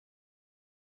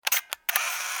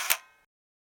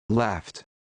left,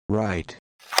 right.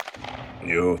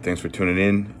 Yo, thanks for tuning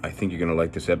in. I think you're going to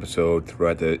like this episode.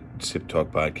 Throughout the Sip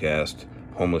Talk podcast,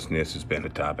 homelessness has been a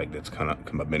topic that's kind of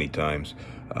come up many times.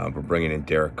 We're bringing in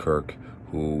Derek Kirk,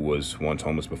 who was once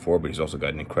homeless before, but he's also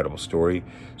got an incredible story.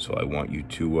 So I want you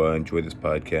to enjoy this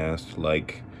podcast,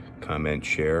 like, comment,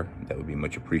 share. That would be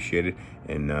much appreciated.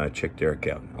 And check Derek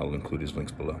out. I'll include his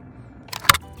links below.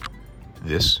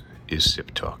 This is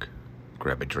Sip Talk.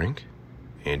 Grab a drink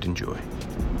and enjoy.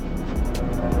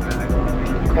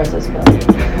 Of course, it's good.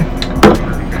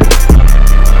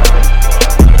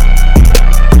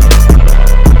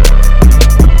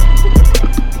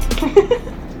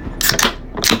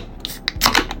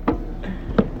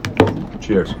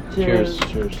 Cheers. Cheers.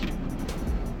 Cheers.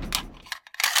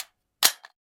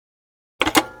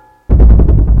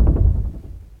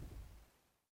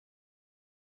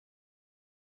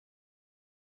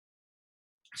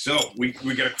 So we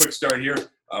got a quick start here.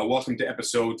 Welcome to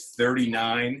episode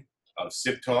 39 of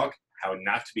Sip Talk, How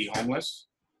Not to Be Homeless.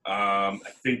 I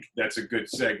think that's a good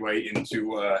segue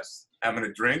into having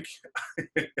a drink.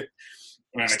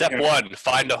 Step one,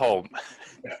 find a home.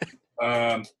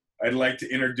 I'd like to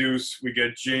introduce, we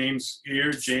got James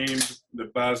here, James the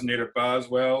Bosnator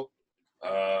Boswell,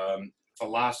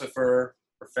 philosopher,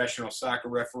 professional soccer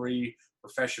referee,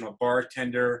 professional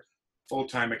bartender,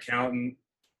 full-time accountant.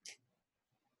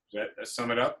 Does that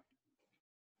sum it up?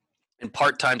 And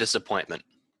part-time disappointment.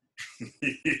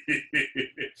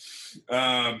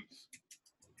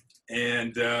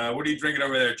 And what are you drinking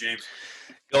over there, James?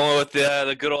 Going with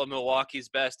the good old Milwaukee's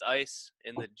Best Ice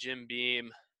in the Jim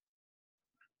Beam.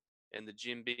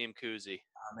 Koozie.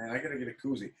 Oh, man, I got to get a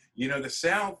koozie. You know, the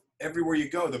South, everywhere you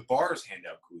go, the bars hand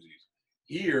out koozies.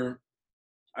 Here,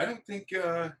 I don't think,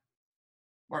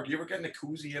 Mark, you ever gotten a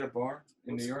koozie at a bar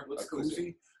in New York? What's a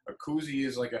koozie? A koozie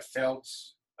is like a felt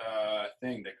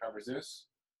thing that covers this.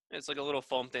 It's like a little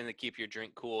foam thing to keep your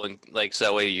drink cool and like so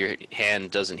that way your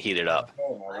hand doesn't heat it up.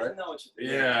 Oh, all right.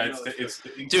 Yeah, it's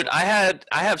the Dude, I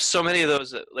have so many of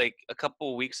those. Like a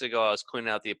couple of weeks ago, I was cleaning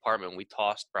out the apartment. We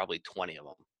tossed probably 20 of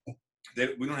them.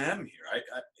 We don't have them here.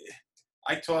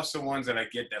 I toss the ones that I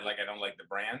get that like I don't like the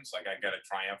brands. Like I got a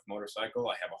Triumph motorcycle.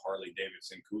 I have a Harley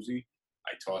Davidson koozie.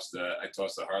 I toss the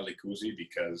Harley koozie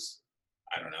because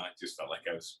I don't know. I just felt like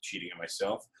I was cheating at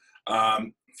myself.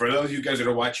 For those of you guys that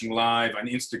are watching live on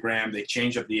Instagram, they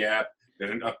changed up the app.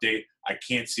 There's an update. I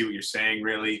can't see what you're saying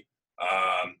really.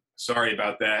 Sorry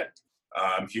about that.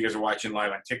 If you guys are watching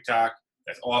live on TikTok,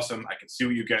 that's awesome. I can see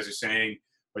what you guys are saying,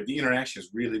 but the interaction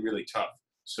is really, really tough.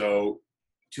 So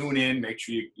tune in. Make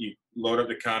sure you load up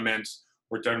the comments.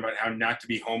 We're talking about how not to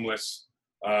be homeless.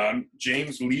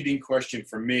 James' leading question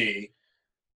for me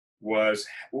was,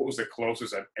 what was the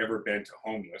closest I've ever been to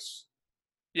homeless?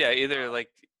 Yeah, either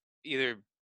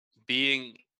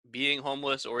being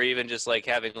homeless or even just like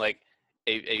having like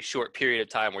a short period of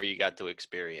time where you got to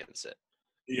experience it.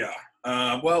 Yeah.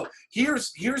 Well,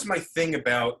 here's my thing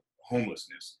about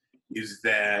homelessness is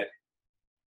that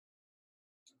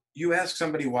you ask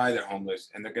somebody why they're homeless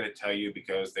and they're going to tell you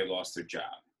because they lost their job,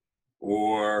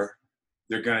 or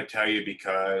they're going to tell you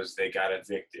because they got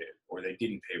evicted or they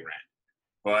didn't pay rent.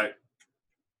 But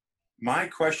my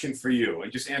question for you,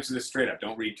 and just answer this straight up,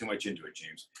 don't read too much into it,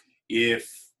 James.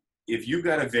 If you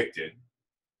got evicted,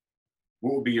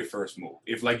 what would be your first move?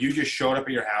 If like you just showed up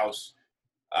at your house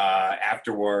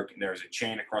after work and there's a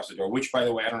chain across the door, which by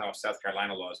the way, I don't know if South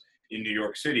Carolina laws, in New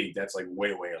York City, that's like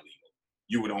way, way illegal.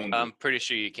 You would own. I'm pretty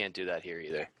sure you can't do that here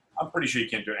either. I'm pretty sure you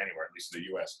can't do it anywhere, at least in the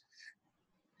U.S.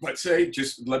 But say,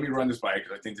 just let me run this by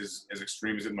because I think this is as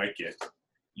extreme as it might get.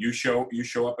 You show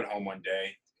up at home one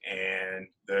day and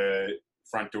the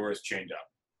front door is chained up.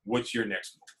 What's your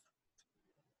next move?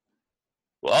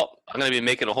 Well, I'm going to be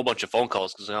making a whole bunch of phone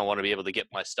calls because I want to be able to get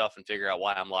my stuff and figure out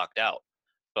why I'm locked out.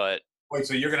 But wait,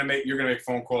 so you're gonna make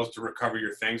phone calls to recover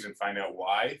your things and find out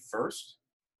why first?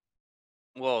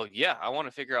 Well, yeah, I want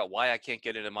to figure out why I can't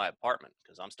get into my apartment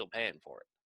because I'm still paying for it.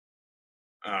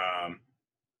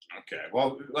 Okay.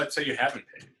 Well, let's say you haven't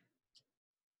paid.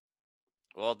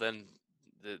 Well, then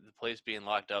the place being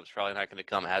locked up is probably not going to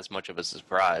come as much of a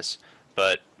surprise.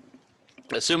 But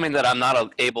assuming that I'm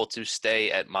not able to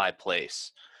stay at my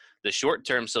place, the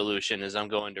short-term solution is I'm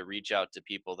going to reach out to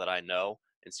people that I know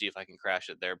and see if I can crash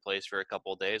at their place for a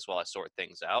couple of days while I sort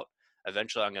things out.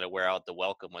 Eventually, I'm going to wear out the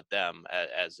welcome with them,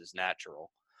 as is natural.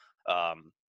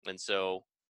 And so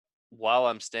while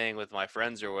I'm staying with my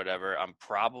friends or whatever, I'm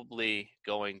probably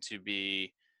going to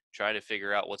be trying to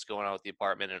figure out what's going on with the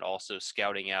apartment and also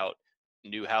scouting out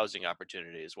new housing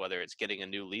opportunities, whether it's getting a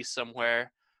new lease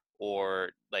somewhere or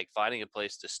like finding a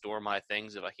place to store my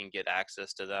things if I can get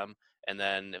access to them. And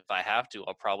then if I have to,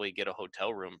 I'll probably get a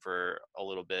hotel room for a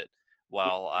little bit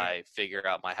while I figure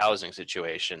out my housing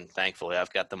situation. Thankfully,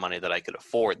 I've got the money that I could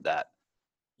afford that.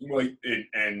 Well,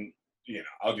 and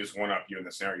I'll just one up you in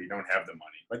the scenario. You don't have the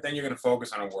money, but then you're going to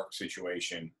focus on a work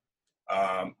situation.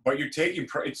 But you're taking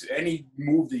it's any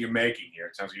move that you're making here.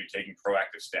 It sounds like you're taking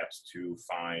proactive steps to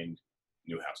find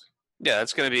new housing. Yeah,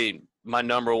 that's going to be my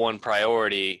number one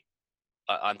priority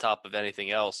on top of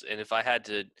anything else. And if I had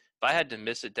to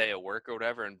miss a day of work or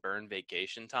whatever and burn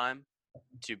vacation time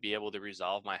to be able to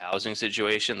resolve my housing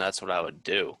situation, that's what I would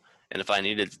do. And if I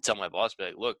needed to tell my boss, be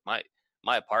like, look, my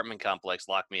apartment complex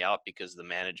locked me out because the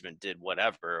management did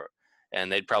whatever,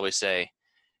 and they'd probably say,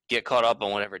 get caught up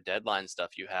on whatever deadline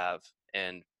stuff you have.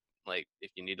 And like,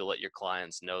 if you need to let your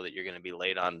clients know that you're going to be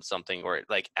late on something, or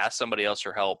like ask somebody else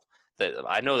for help, that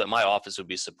I know that my office would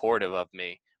be supportive of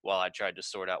me while I tried to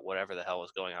sort out whatever the hell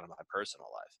was going on in my personal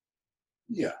life.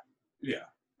 Yeah.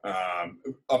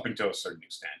 Up until a certain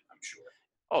extent, I'm sure.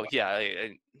 Oh yeah,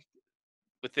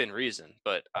 within reason.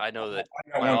 But I know that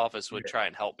I my know office would try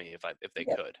and help me if they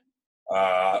could.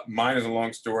 Mine is a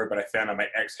long story, but I found out my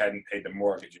ex hadn't paid the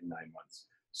mortgage in 9 months.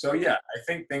 So yeah, I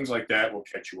think things like that will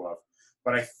catch you up.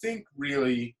 But I think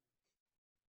really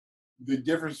the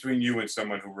difference between you and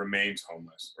someone who remains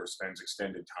homeless or spends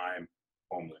extended time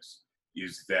homeless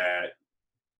is that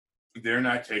they're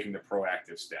not taking the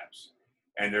proactive steps.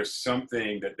 And there's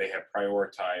something that they have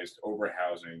prioritized over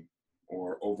housing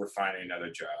or over finding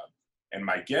another job. And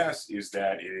my guess is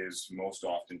that it is most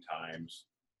oftentimes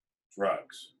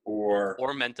drugs or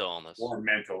mental illness or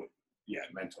mental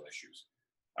issues.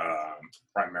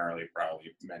 Primarily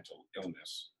probably mental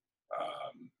illness.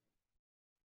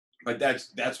 But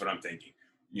that's what I'm thinking.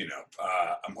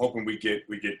 I'm hoping we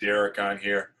get Derek on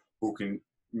here who can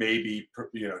maybe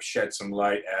shed some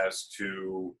light as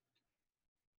to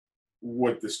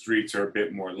what the streets are a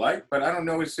bit more like. But I don't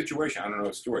know his situation. I don't know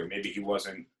his story. Maybe he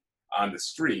wasn't on the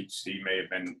streets. He may have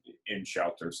been in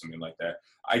shelters, something like that.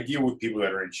 I deal with people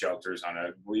that are in shelters on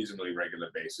a reasonably regular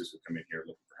basis who come in here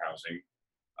looking for housing.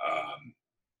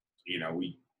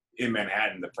 We in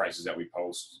Manhattan, the prices that we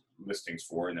post listings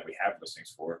for and that we have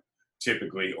listings for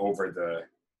typically over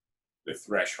the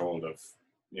threshold of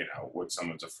what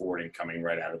someone's affording coming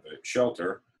right out of the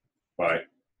shelter. But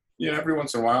every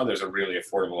once in a while there's a really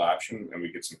affordable option and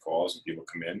we get some calls and people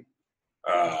come in.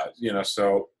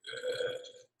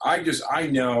 I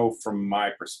know from my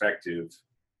perspective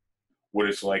what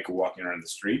it's like walking around the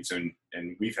streets, and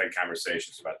we've had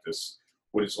conversations about this,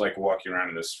 what it's like walking around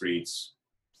in the streets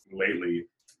lately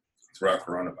throughout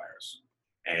coronavirus.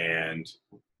 And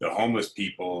the homeless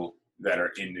people that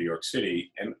are in New York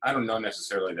City, and I don't know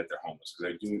necessarily that they're homeless,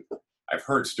 because I've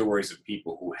heard stories of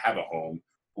people who have a home,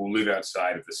 who live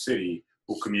outside of the city,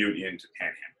 who commute into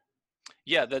Panhandle.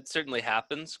 Yeah, that certainly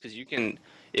happens, because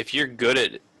if you're good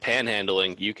at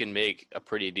panhandling, you can make a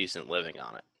pretty decent living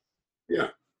on it. Yeah.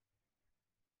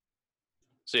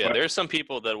 So yeah, there's some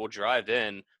people that will drive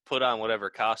in, put on whatever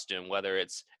costume, whether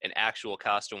it's an actual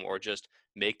costume or just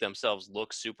make themselves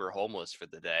look super homeless for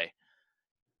the day,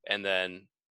 and then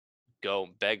go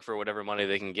beg for whatever money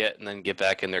they can get and then get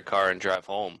back in their car and drive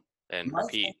home and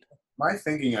repeat. My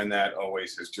thinking on that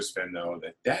always has just been, though,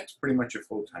 that that's pretty much a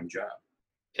full-time job.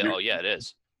 Oh, yeah, it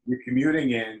is. You're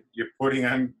commuting in, you're putting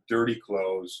on dirty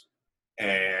clothes,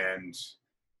 and...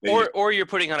 Or you're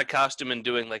putting on a costume and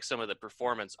doing like some of the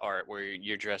performance art where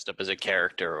you're dressed up as a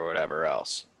character or whatever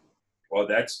else. Well,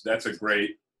 that's a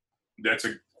great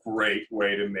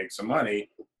way to make some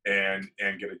money and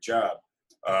get a job.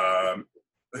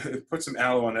 Put some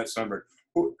aloe on that sunburn.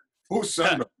 Who's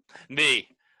sunburn? Me.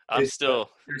 It's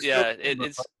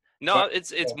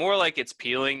more like it's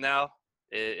peeling now.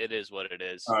 It is what it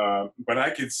is. But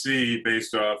I could see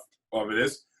based off of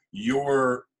this,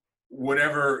 your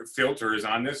whatever filter is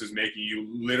on this is making you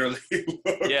literally look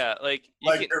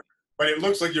but it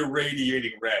looks like you're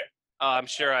radiating red. I'm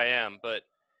sure I am, but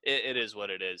it is what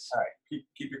it is. All right,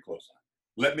 keep your clothes on.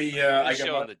 Let me. I got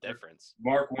showing the difference.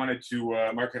 Mark wanted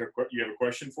to. Mark you have a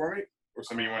question for me, or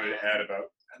something you wanted to add about?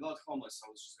 About homeless,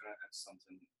 I was just gonna add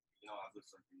something. I've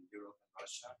lived like in Europe and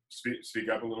Russia. Speak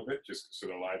up a little bit, just so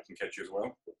the live can catch you as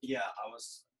well. Yeah,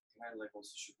 can I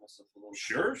also shoot myself a little?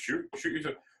 Sure, shoot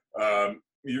yourself.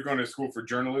 You're going to school for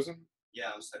journalism?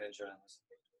 Yeah, I'm studying journalism.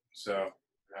 So,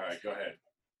 all right, go ahead.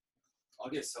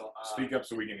 Okay, so speak up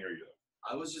so we can hear you.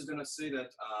 I was just gonna say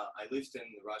that I lived in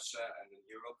Russia and in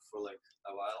Europe for like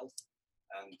a while,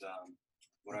 and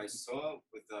what I saw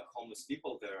with the homeless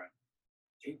people there,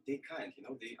 they kind,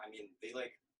 they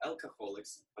like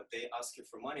alcoholics, but they ask you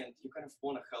for money, and you kind of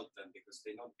want to help them because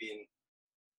they're not being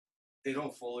they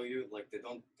don't follow you. Like they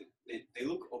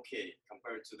look okay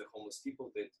compared to the homeless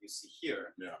people that you see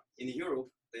here. Yeah. In Europe,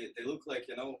 they look like,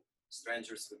 you know,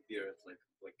 strangers with beard,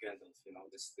 like Gandalf, you know,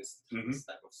 this Mhm. this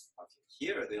type of stuff.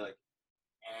 Here they like,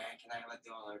 can I have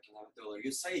 $1? Can I have $1?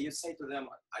 You say to them,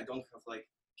 I don't have like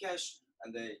cash,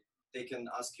 and they can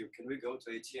ask you, can we go to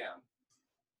ATM?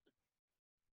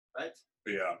 Right?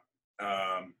 Yeah.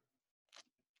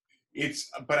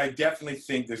 But I definitely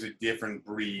think there's a different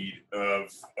breed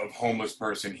of homeless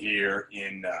person here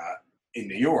in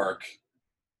New York.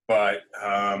 But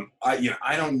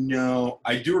I don't know.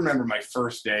 I do remember my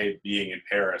first day being in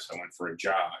Paris. I went for a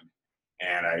jog,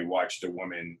 and I watched a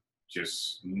woman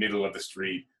just middle of the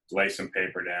street lay some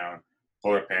paper down,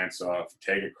 pull her pants off,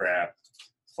 take a crap,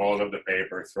 fold up the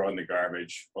paper, throw it in the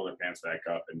garbage, pull her pants back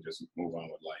up, and just move on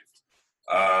with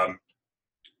life.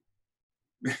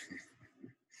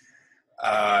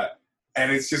 And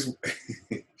it's just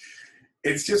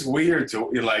it's just weird to,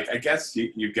 like, I guess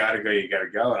you gotta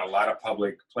go, and a lot of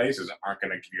public places aren't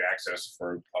going to give you access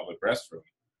for public restroom.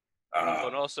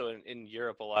 And also in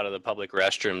Europe, a lot of the public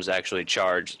restrooms actually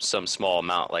charge some small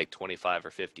amount, like 25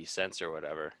 or 50 cents or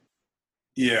whatever.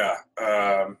 Yeah,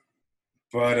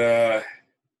 but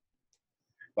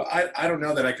I don't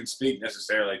know that I can speak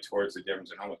necessarily towards the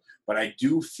difference in homeless, but I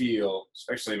do feel,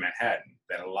 especially in Manhattan,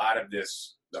 that a lot of the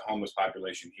homeless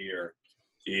population here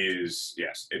is,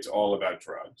 yes, it's all about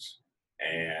drugs.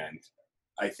 And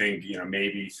I think,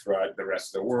 maybe throughout the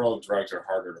rest of the world, drugs are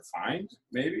harder to find,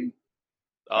 maybe.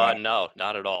 No,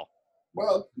 not at all.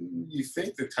 Well, you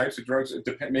think the types of drugs,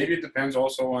 maybe it depends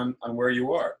also on where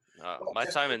you are. My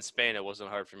time in Spain, it wasn't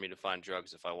hard for me to find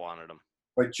drugs if I wanted them.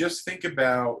 But just think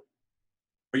about,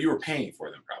 but you were paying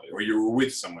for them probably, or you were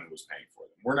with someone who was paying for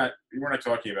them. We're not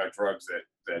talking about drugs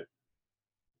that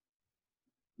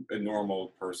a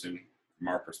normal person from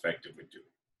our perspective would do.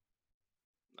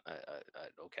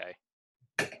 Okay.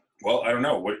 Well, I don't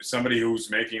know. Somebody who's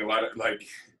making a lot of, like,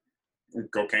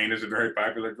 cocaine is a very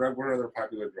popular drug. What are other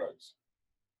popular drugs?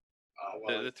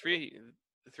 The three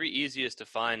easiest to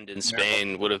find in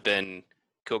Spain would have been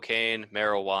cocaine,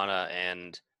 marijuana,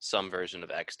 and some version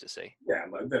of ecstasy. Yeah,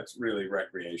 that's really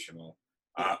recreational.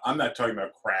 I'm not talking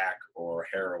about crack or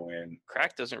heroin.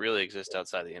 Crack doesn't really exist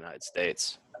outside the United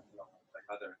States. Like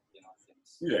other,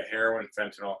 things. Yeah, heroin,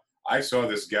 fentanyl. I saw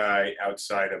this guy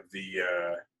outside of the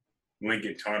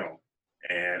Lincoln Tunnel,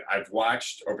 and I've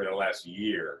watched over the last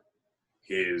year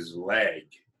his leg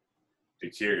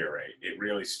deteriorate. It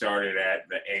really started at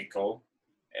the ankle,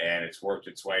 and it's worked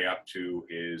its way up to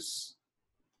his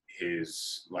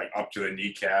like up to the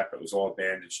kneecap. It was all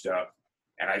bandaged up,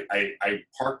 and I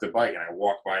parked the bike and I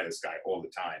walk by this guy all the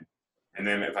time. And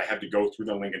then if I had to go through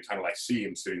the Lincoln Tunnel, I see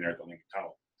him sitting there at the Lincoln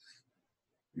Tunnel.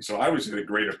 So I was in a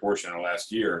greater portion of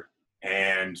last year,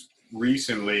 and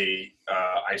recently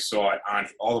I saw it on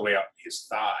all the way up his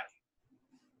thigh,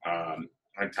 on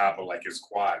top of like his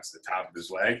quads, the top of his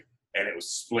leg, and it was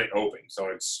split open. So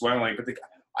it's swelling. But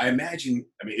I imagine,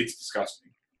 it's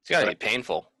disgusting. It's got to be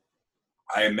painful.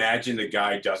 I imagine the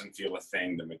guy doesn't feel a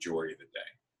thing the majority of the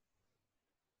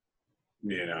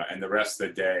day. And the rest of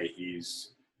the day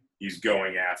he's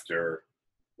going after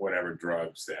whatever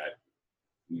drugs that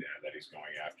he's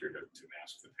going after to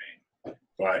mask the pain.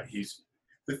 But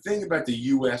the thing about the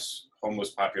U.S.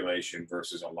 homeless population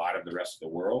versus a lot of the rest of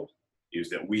the world is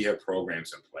that we have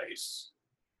programs in place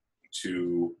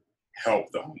to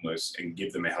help the homeless and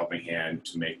give them a helping hand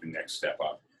to make the next step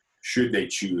up, should they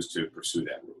choose to pursue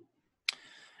that route.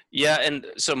 Yeah, and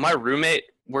so my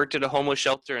roommate worked at a homeless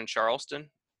shelter in Charleston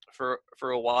for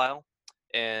a while,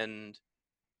 and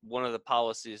one of the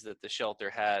policies that the shelter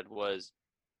had was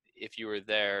if you were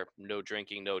there, no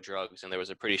drinking, no drugs, and there was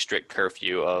a pretty strict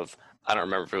curfew of, I don't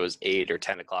remember if it was 8 or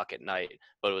 10 o'clock at night,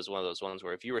 but it was one of those ones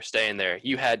where if you were staying there,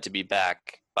 you had to be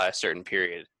back by a certain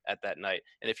period at that night,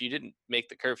 and if you didn't make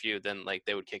the curfew, then like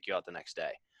they would kick you out the next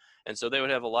day. And so they would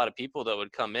have a lot of people that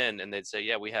would come in and they'd say,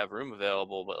 yeah, we have room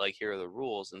available, but like, here are the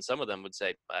rules. And some of them would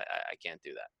say, I can't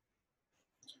do that.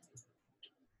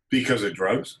 Because of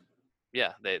drugs?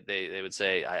 Yeah, they would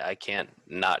say, I can't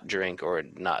not drink or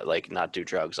not do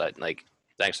drugs.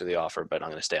 Thanks for the offer, but I'm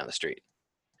going to stay on the street.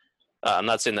 I'm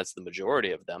not saying that's the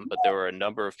majority of them, but there were a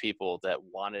number of people that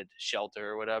wanted shelter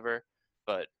or whatever,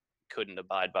 but couldn't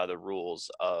abide by the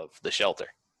rules of the shelter.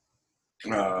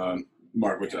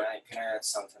 Mark, what's up? Can I add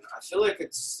something? I feel like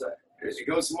it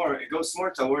goes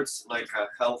more towards like a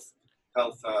health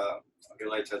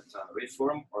related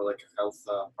reform, or like a health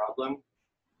problem.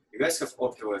 You guys have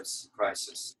opioids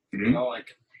crisis. Mm-hmm.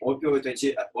 Like opioid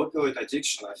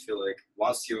addiction. I feel like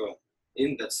once you're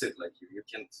in, that's it. Like you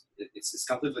can't. It's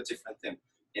completely different thing.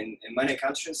 In many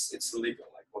countries, it's illegal.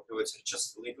 Like opioids are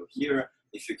just illegal. Here,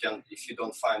 if you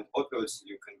don't find opioids,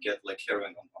 you can get like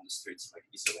heroin on the streets like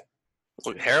easily.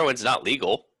 Well, heroin's not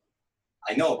legal.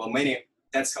 I know, but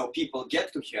that's how people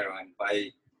get to heroin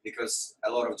because a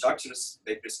lot of doctors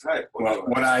they prescribe. Well,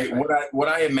 opioids. what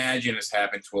I imagine has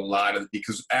happened to a lot of,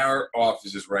 because our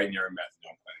office is right near a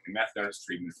methadone clinic. And methadone is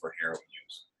treatment for heroin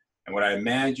use. And what I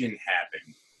imagine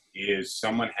happened is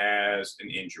someone has an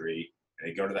injury and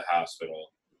they go to the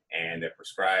hospital and they're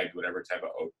prescribed whatever type of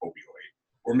opioid,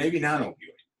 or maybe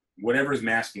non-opioid, whatever is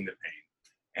masking the pain.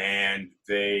 And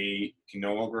they can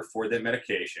no longer afford that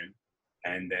medication,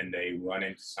 and then they run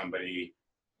into somebody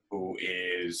who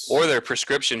is, Or their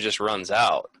prescription just runs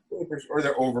out. or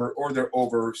they're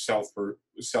over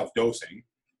self-dosing,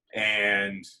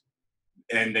 and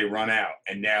they run out,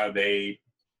 and now they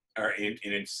are in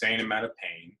an insane amount of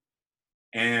pain.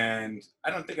 And I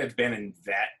don't think I've been in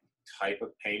that type of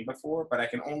pain before, but I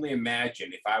can only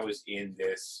imagine if I was in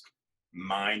this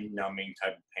mind-numbing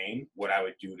type of pain, what I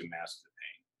would do to mask the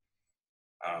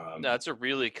pain. That's a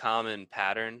really common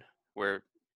pattern where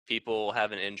people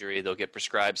have an injury, they'll get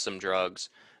prescribed some drugs,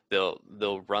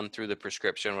 they'll run through the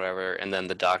prescription, whatever, and then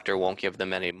the doctor won't give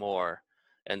them any more.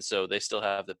 And so they still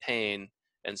have the pain.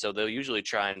 And so they'll usually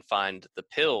try and find the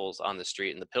pills on the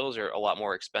street, and the pills are a lot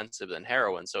more expensive than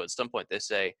heroin. So at some point they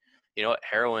say, you know what,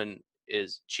 heroin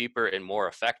is cheaper and more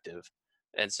effective.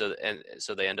 And so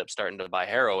they end up starting to buy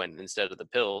heroin instead of the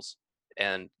pills.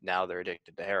 And now they're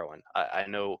addicted to heroin. I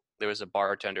know there was a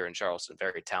bartender in Charleston,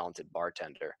 very talented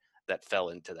bartender, that fell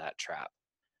into that trap.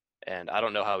 And I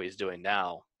don't know how he's doing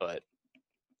now, but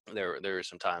there are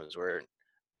some times where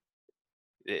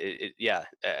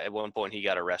at one point he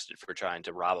got arrested for trying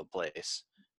to rob a place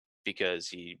because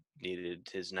he needed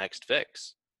his next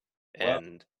fix.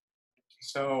 And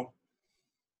so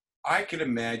I could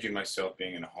imagine myself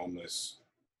being in a homeless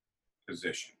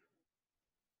position.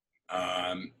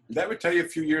 That would tell you a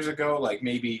few years ago, like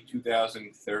maybe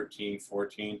 2013,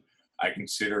 14, I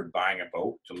considered buying a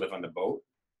boat to live on the boat.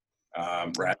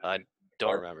 I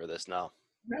don't remember this now.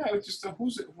 No, it's just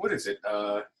what is it?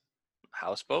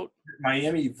 Houseboat?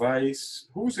 Miami Vice.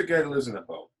 Who's the guy that lives in the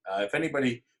boat? If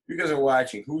you guys are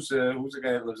watching, who's the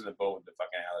guy that lives in the boat with the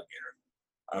fucking alligator?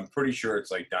 I'm pretty sure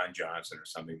it's like Don Johnson or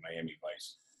something, Miami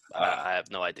Vice. I have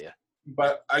no idea.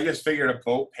 But I just figured a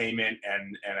boat payment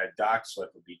and a dock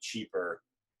slip would be cheaper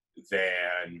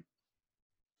than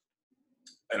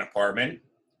an apartment,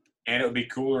 and it would be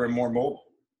cooler and more mobile.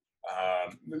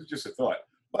 It was just a thought.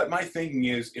 But my thinking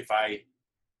is, if I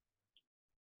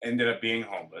ended up being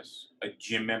homeless, a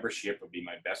gym membership would be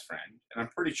my best friend. And I'm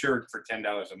pretty sure for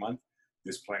 $10 a month,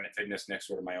 this Planet Fitness next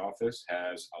door to my office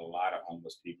has a lot of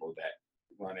homeless people that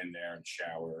run in there and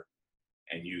shower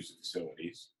and use the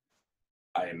facilities,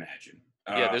 I imagine.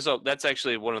 Yeah, that's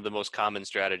actually one of the most common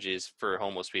strategies for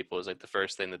homeless people, is like the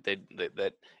first thing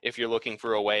that if you're looking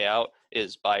for a way out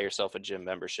is buy yourself a gym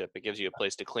membership. It gives you a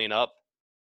place to clean up.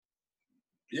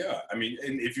 Yeah, I mean,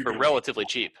 and if you for relatively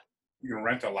cheap. You can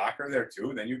rent a locker there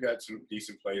too. Then you got some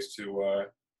decent place to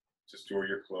store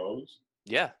your clothes.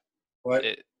 Yeah, but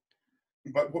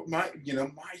what my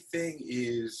thing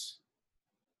is,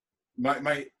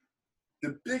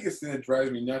 the biggest thing that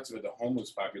drives me nuts with the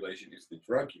homeless population is the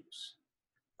drug use.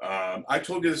 I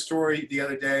told you the story the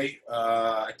other day.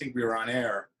 I think we were on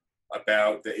air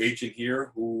about the agent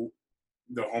here who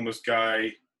the homeless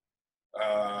guy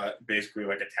basically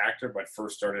like attacked her, but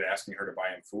first started asking her to buy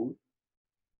him food.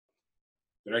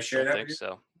 Did I share that? I think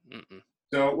so. Mm-mm.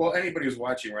 So, well, anybody who's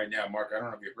watching right now, Mark, I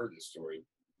don't know if you've heard this story,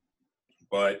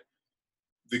 but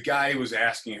the guy was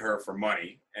asking her for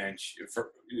money, and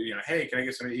hey, can I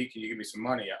get something to eat? Can you give me some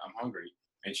money? I'm hungry.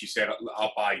 And she said,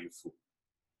 I'll buy you food.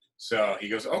 So he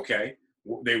goes, okay.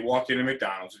 They walked into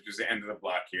McDonald's, which is the end of the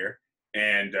block here,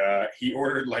 and he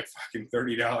ordered like fucking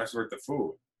 $30 worth of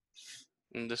food.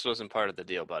 This wasn't part of the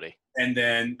deal, buddy. And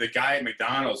then the guy at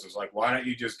McDonald's was like, why don't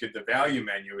you just get the value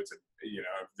menu? It's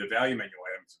the value menu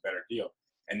item, it's a better deal.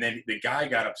 And then the guy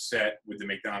got upset with the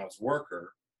McDonald's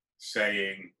worker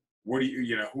saying, what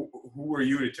do who are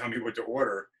you to tell me what to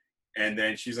order? And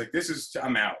then she's like,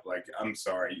 I'm out. Like, I'm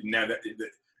sorry. Now that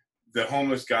the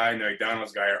homeless guy and the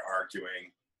McDonald's guy are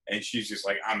arguing, and she's just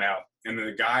like, I'm out. And then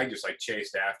the guy just like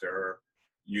chased after her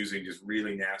using just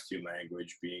really nasty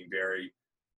language, being very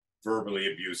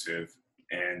verbally abusive.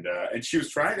 And she was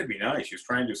trying to be nice. She was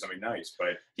trying to do something nice,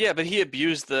 but but he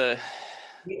abused the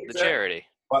charity.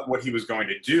 But what he was going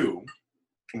to do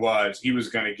was he was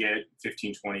going to get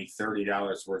 $15, $20,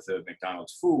 $30 worth of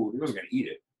McDonald's food. He wasn't going to eat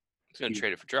it. He's going to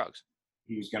trade it for drugs.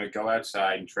 He was going to go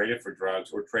outside and trade it for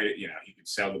drugs, or trade it. He could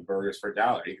sell the burgers for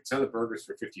 $1. He could sell the burgers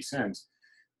for 50 cents.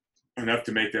 enough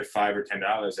to make that $5 or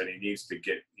 $10 that he needs to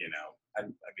get, I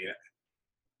mean,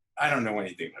 I don't know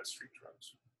anything about street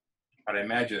drugs, but I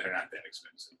imagine they're not that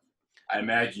expensive. I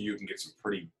imagine you can get some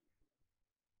pretty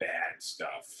bad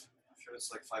stuff. I'm sure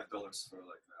it's like $5 for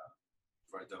like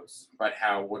for a dose. But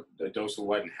what a dose of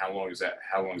what, and how long is that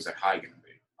high going to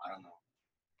be? I don't know.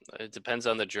 It depends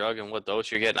on the drug and what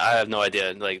dose you're getting. I have no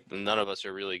idea. Like, none of us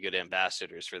are really good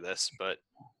ambassadors for this, but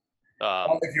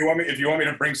If you want me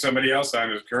to bring somebody else on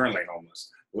who's currently homeless,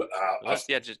 I'll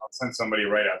send somebody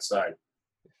right outside.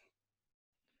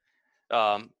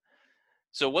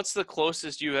 So what's the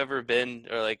closest you've ever been,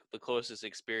 or like the closest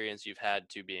experience you've had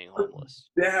to being homeless?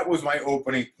 That was my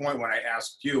opening point when I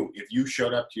asked you, if you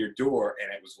showed up to your door and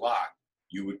it was locked,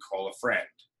 you would call a friend,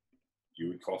 you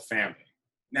would call family.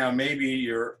 Now, maybe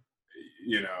you're,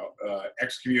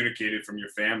 excommunicated from your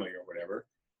family or whatever.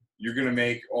 You're going to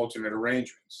make alternate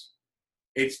arrangements.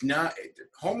 It's not,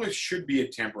 homeless should be a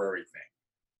temporary thing.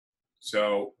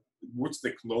 So what's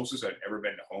the closest I've ever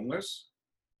been to homeless?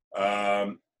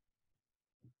 I've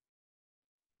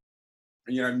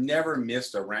never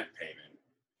missed a rent payment,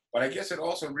 but I guess it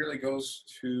also really goes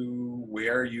to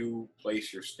where you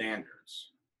place your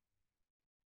standards.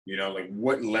 Like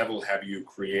what level have you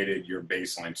created your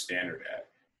baseline standard at?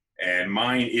 And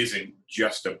mine isn't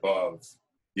just above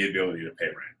the ability to pay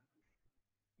rent.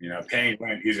 Paying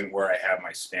rent isn't where I have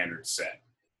my standards set.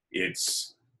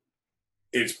 It's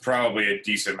probably a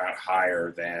decent amount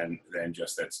higher than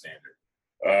just that standard.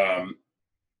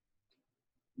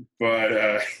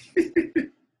 But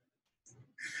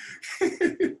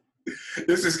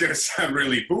this is going to sound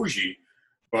really bougie,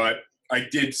 but I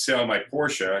did sell my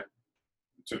Porsche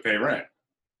to pay rent.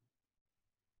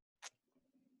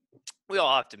 We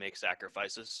all have to make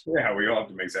sacrifices. Yeah, we all have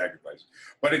to make sacrifices.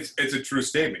 But it's a true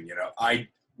statement. At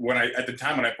the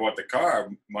time when I bought the car,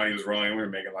 money was rolling in. We were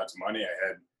making lots of money.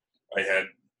 I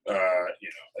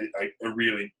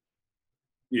really,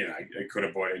 I could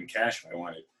have bought it in cash if I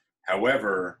wanted.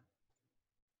 However,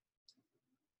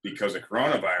 because of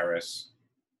coronavirus,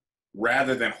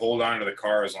 rather than hold on to the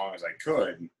car as long as I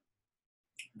could,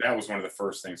 that was one of the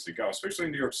first things to go. Especially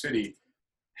in New York City,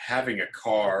 having a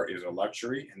car is a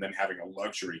luxury, and then having a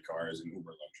luxury car is an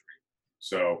uber luxury.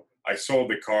 So I sold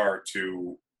the car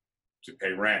to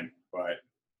pay rent, but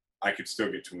I could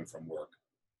still get to and from work.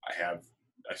 I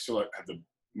still have the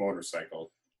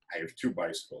motorcycle. I have 2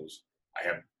 bicycles. I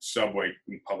have subway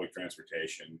and public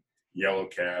transportation, yellow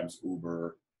cabs,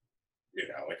 Uber.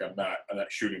 I'm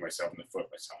not shooting myself in the foot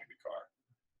by selling the car.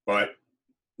 But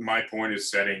my point is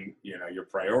setting, your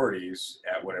priorities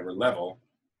at whatever level.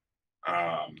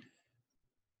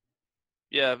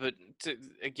 Yeah, but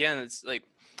again, it's like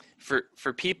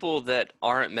for people that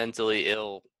aren't mentally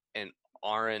ill and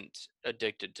aren't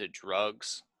addicted to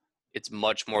drugs, it's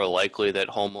much more likely that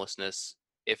homelessness,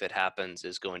 if it happens,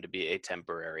 is going to be a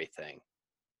temporary thing.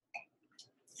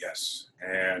 Yes,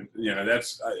 and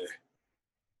that's.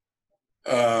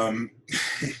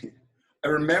 I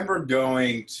remember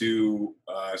going to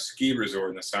a ski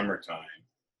resort in the summertime.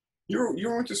 You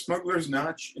went to Smuggler's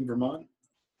Notch in Vermont?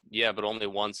 Yeah, but only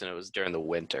once, and it was during the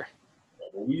winter.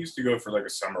 Well, we used to go for like a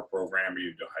summer program. We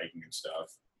used to do hiking and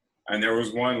stuff. And there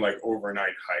was one like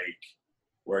overnight hike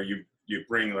where you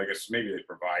bring maybe they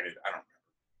provided, I don't remember.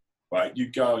 But you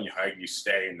go and you hike and you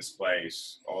stay in this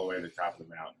place all the way to the top of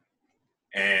the mountain.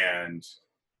 And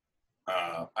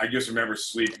I just remember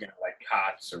sleeping in like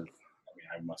cots,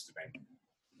 I must have been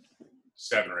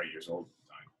 7 or 8 years old at the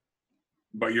time.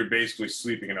 But you're basically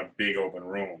sleeping in a big open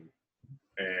room.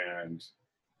 And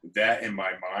that in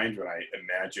my mind, when I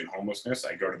imagine homelessness,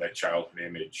 I go to that childhood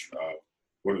image of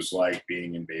what it was like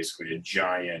being in basically a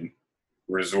giant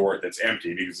resort that's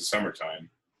empty because it's summertime.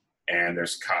 And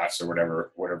there's cots or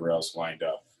whatever else lined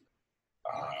up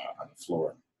on the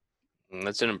floor. And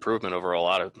that's an improvement over a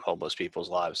lot of homeless people's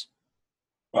lives.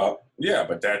 Yeah,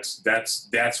 but that's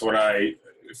what I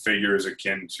figure is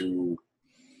akin to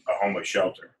a homeless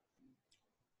shelter.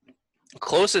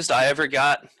 Closest I ever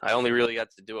got, I only really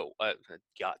got to do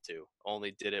it.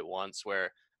 Only did it once,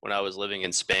 where when I was living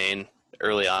in Spain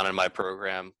early on in my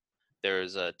program, there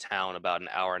was a town about an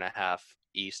hour and a half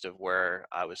east of where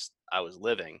I was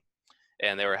living,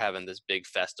 and they were having this big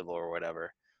festival or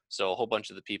whatever. So a whole bunch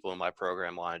of the people in my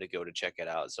program wanted to go to check it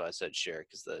out. So I said, sure,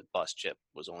 because the bus trip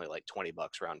was only like $20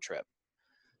 round trip.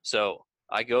 So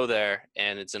I go there,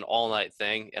 and it's an all-night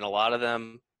thing, and a lot of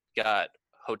them got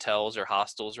hotels or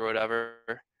hostels or whatever,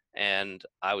 and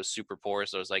I was super poor,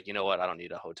 so I was like, you know what, I don't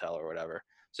need a hotel or whatever.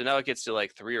 So now it gets to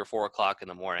like 3 or 4 o'clock in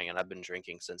the morning, and I've been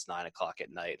drinking since 9 o'clock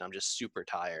at night, and I'm just super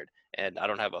tired, and I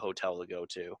don't have a hotel to go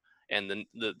to, and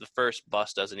the first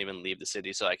bus doesn't even leave the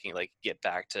city, so I can like get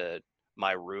back to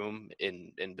my room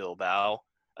in Bilbao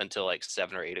until like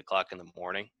 7 or 8 o'clock in the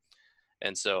morning.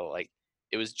 And so like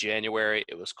it was January,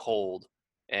 it was cold,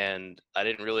 and I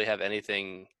didn't really have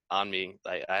anything on me.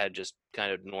 I had just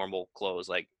kind of normal clothes,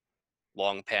 like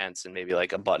long pants and maybe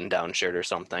like a button down shirt or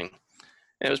something.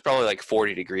 And it was probably like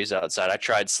 40 degrees outside. I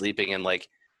tried sleeping in like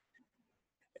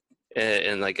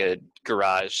a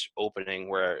garage opening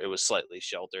where it was slightly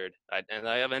sheltered. And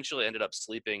I eventually ended up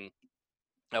sleeping.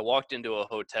 I walked into a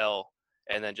hotel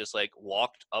and then just like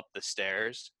walked up the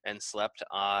stairs and slept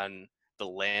on the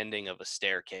landing of a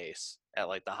staircase at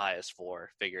like the highest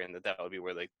floor, figuring that would be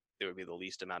where like there would be the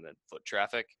least amount of foot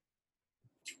traffic.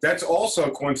 That's also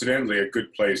coincidentally a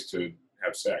good place to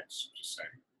have sex. Just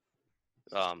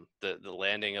saying. The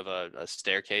landing of a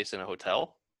staircase in a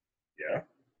hotel. Yeah.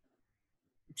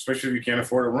 Especially if you can't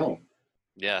afford a room.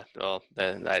 Yeah. Well,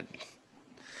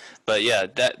 but yeah,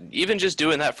 that even just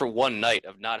doing that for one night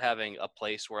of not having a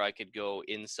place where I could go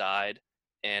inside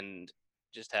and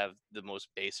just have the most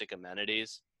basic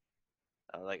amenities,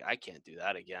 like I can't do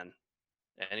that again.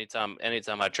 Anytime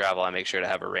I travel, I make sure to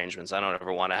have arrangements. I don't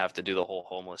ever want to have to do the whole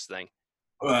homeless thing.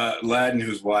 Ladin,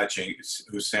 who's watching,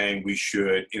 who's saying we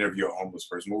should interview a homeless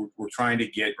person. We're trying to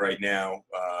get right now.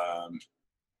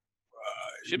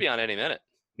 Should be on any minute.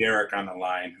 Derek on the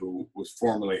line, who was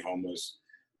formerly homeless,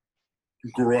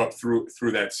 grew up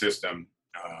through that system,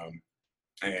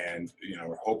 and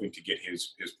we're hoping to get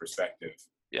his perspective.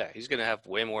 Yeah, he's going to have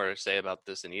way more to say about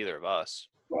this than either of us.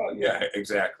 Well, yeah,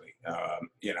 exactly.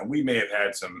 We may have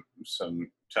had some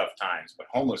tough times, but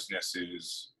homelessness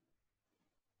is,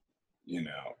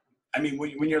 I mean,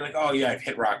 when you're like, oh yeah, I've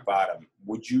hit rock bottom,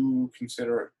 would you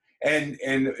consider? And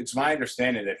it's my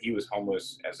understanding that he was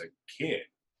homeless as a kid.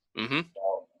 Mm-hmm.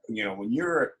 So, when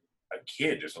you're a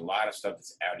kid, there's a lot of stuff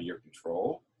that's out of your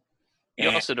control. You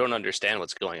also don't understand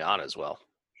what's going on as well.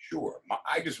 Sure.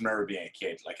 I just remember being a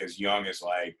kid, like as young as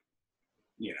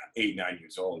 8, 9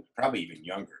 years old, probably even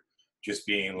younger, just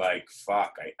being like,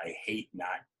 fuck, I hate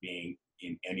not being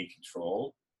in any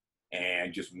control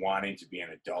and just wanting to be an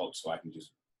adult so I can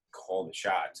just call the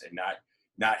shots and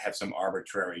not have some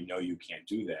arbitrary, no, you can't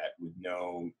do that with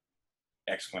no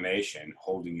explanation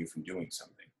holding you from doing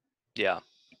something. Yeah.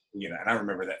 And I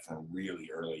remember that from a really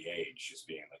early age, just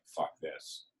being like, fuck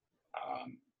this.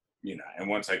 And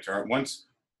once I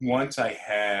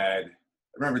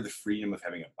remember the freedom of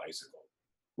having a bicycle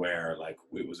where like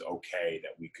it was okay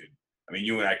that we could,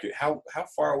 you and I could, how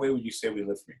far away would you say we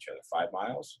lived from each other? 5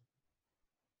 miles?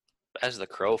 As the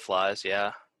crow flies,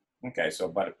 yeah. Okay. So,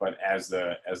 but as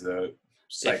the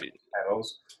cycle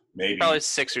pedals, maybe probably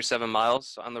 6 or 7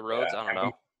 miles on the roads. Yeah, I don't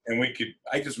know.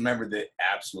 I just remember the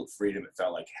absolute freedom it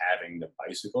felt like having the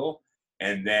bicycle.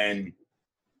 And then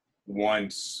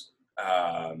once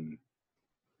I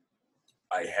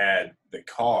had the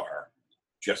car,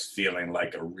 just feeling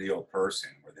like a real person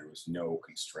where there was no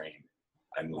constraint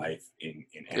on life in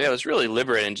Yeah, it was really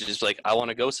liberating. Just like, I want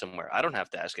to go somewhere. I don't have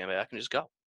to ask anybody. I can just go.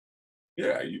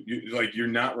 Yeah, you're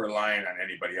not relying on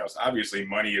anybody else. Obviously,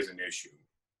 money is an issue,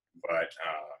 but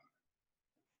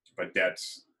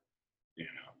that's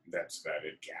that's about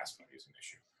it. Gas money is an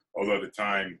issue. Although at the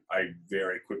time, I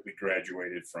very quickly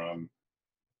graduated from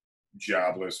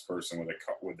jobless person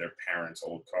with their parents'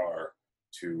 old car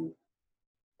to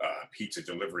pizza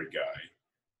delivery guy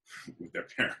with their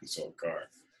parents' old car.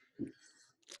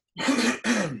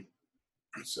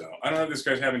 So I don't know if this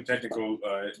guy's having technical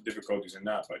difficulties or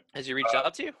not, but has he reached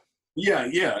out to you?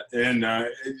 Yeah, and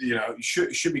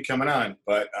should be coming on,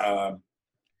 but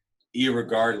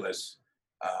irregardless,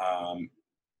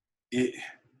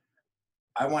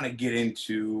 I want to get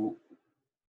into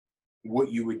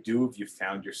what you would do if you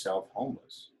found yourself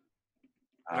homeless.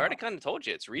 I already kind of told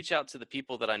you. It's reach out to the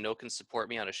people that I know can support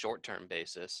me on a short-term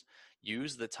basis.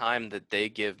 Use the time that they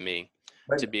give me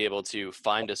to be able to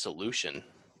find a solution.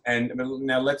 And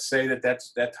now let's say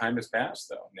that time has passed,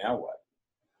 though. Now what?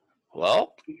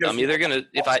 Well, I'm either gonna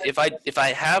if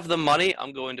I have the money,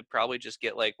 I'm going to probably just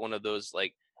get like one of those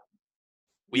like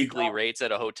weekly rates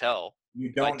at a hotel.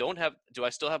 Do I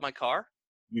still have my car?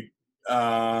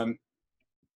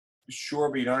 Sure,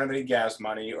 but you don't have any gas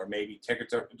money, or maybe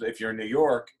tickets. If you're in New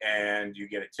York and you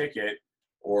get a ticket,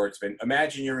 or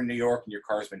imagine you're in New York and your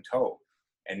car's been towed,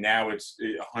 and now it's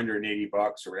 $180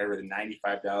 or whatever, the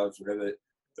 $95, whatever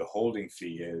the holding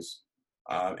fee is,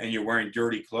 and you're wearing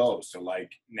dirty clothes. So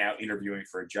like now interviewing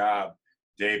for a job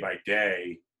day by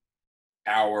day,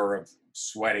 hour of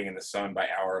sweating in the sun by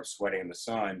hour of sweating in the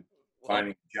sun,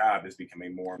 finding a job is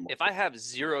becoming more and more. If I have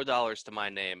 $0 to my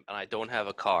name and I don't have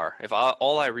a car,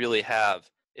 all I really have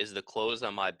is the clothes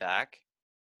on my back,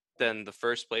 then the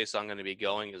first place I'm going to be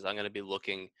going is I'm going to be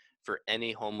looking for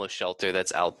any homeless shelter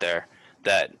that's out there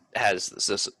that has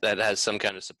some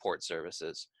kind of support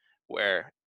services,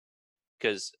 where,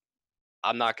 because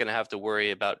I'm not going to have to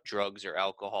worry about drugs or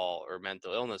alcohol or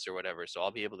mental illness or whatever. So I'll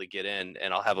be able to get in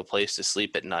and I'll have a place to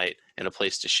sleep at night and a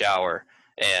place to shower.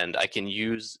 And I can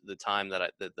use the time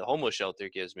that the homeless shelter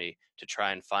gives me to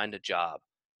try and find a job.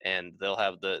 And they'll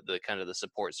have the kind of the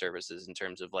support services in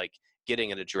terms of like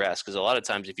getting an address. Because a lot of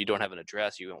times if you don't have an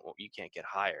address, you can't get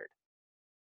hired.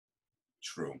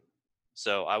 True.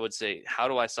 So I would say, how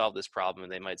do I solve this problem?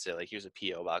 And they might say like, here's a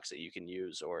PO box that you can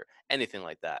use or anything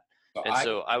like that. So And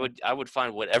so I would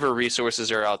find whatever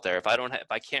resources are out there. If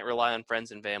I can't rely on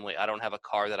friends and family, I don't have a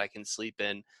car that I can sleep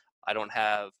in, I don't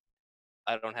have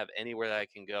anywhere that I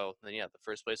can go, then yeah, the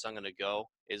first place I'm going to go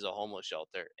is a homeless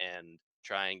shelter and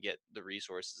try and get the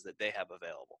resources that they have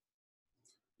available.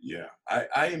 Yeah,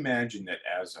 I imagine that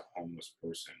as a homeless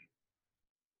person,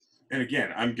 and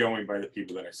again, I'm going by the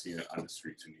people that I see on the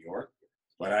streets of New York,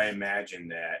 but I imagine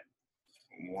that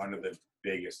one of the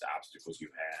biggest obstacles you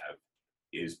have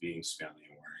is being smelly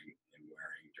and wearing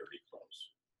dirty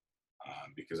clothes,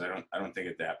 because I don't think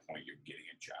at that point you're getting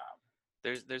a job.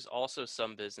 There's also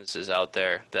some businesses out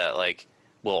there that like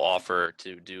will offer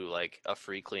to do like a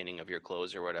free cleaning of your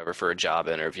clothes or whatever for a job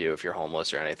interview if you're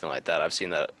homeless or anything like that. I've seen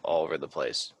that all over the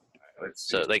place. Let's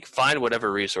see. So like find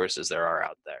whatever resources there are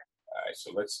out there. All right,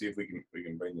 so let's see if we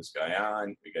can bring this guy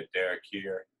on. We got Derek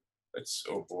here.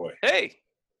 Oh boy, Hey,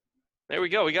 there we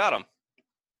go. We got him.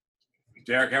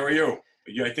 Derek, how are you?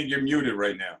 I think you're muted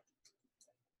right now.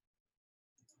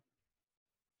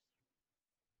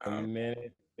 A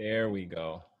minute. There we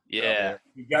go. Yeah.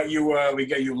 We got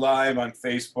you live on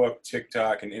Facebook,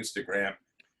 TikTok, and Instagram.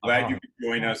 Glad you could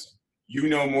join us. You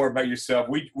know more about yourself.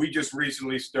 We just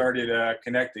recently started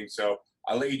connecting, so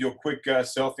I'll let you do a quick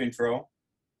self intro.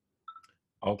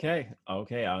 Okay.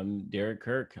 I'm Derek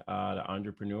Kirk, the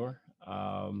entrepreneur.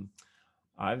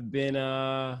 I've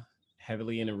been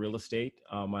heavily into real estate.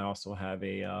 I also have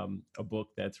a book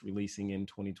that's releasing in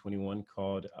 2021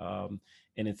 called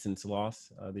Innocence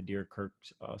Lost, the Derek Kirk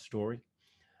story,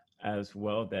 as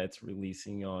well. That's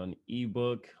releasing on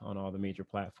ebook on all the major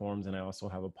platforms, and I also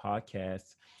have a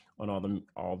podcast on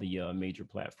all the major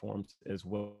platforms as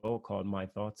well, called My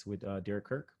Thoughts with Derek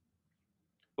Kirk.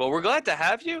 Well, we're glad to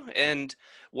have you. And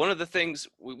one of the things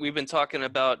we've been talking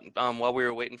about while we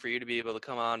were waiting for you to be able to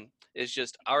come on is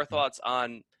just our thoughts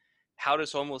on how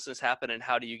does homelessness happen and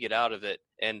how do you get out of it?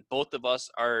 And both of us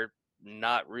are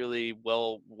not really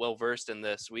well versed in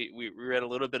this. We read a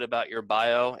little bit about your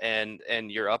bio and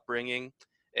your upbringing,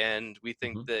 and we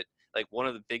think that like one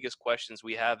of the biggest questions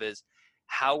we have is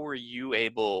how were you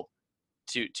able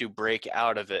to break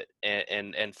out of it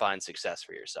and find success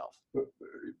for yourself?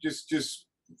 Just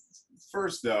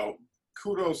first though,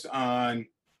 kudos on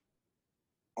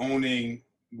owning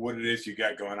what it is you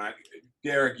got going on.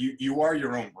 Derek, you are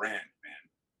your own brand,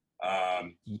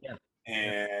 man. Yeah.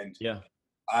 And yeah.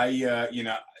 I,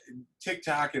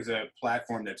 TikTok is a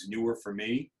platform that's newer for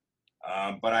me,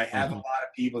 but I have a lot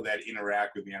of people that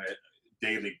interact with me on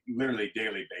a literally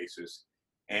daily basis.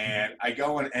 And I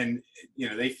go and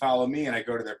they follow me, and I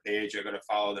go to their page, I go to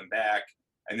follow them back,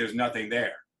 and there's nothing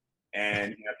there.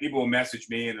 And people will message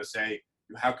me and they'll say,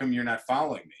 "How come you're not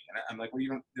following me?" And I'm like,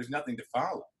 "Well, there's nothing to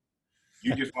follow.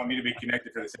 You just want me to be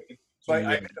connected for the sake." So I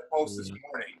made a post this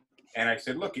morning, and I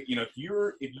said, "Look, if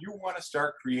you want to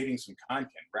start creating some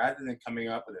content, rather than coming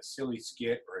up with a silly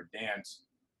skit or a dance,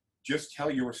 just tell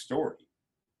your story,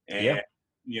 and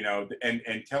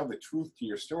and tell the truth to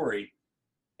your story."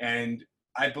 And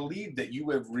I believe that you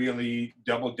have really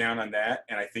doubled down on that,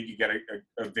 and I think you got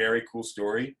a very cool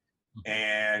story.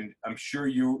 And I'm sure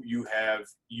you have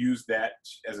used that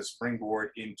as a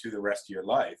springboard into the rest of your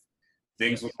life.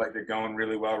 Things look like they're going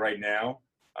really well right now.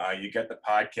 You got the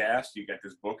podcast, you got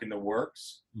this book in the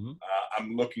works.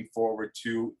 I'm looking forward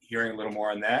to hearing a little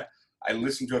more on that. I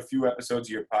listened to a few episodes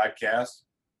of your podcast.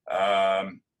 I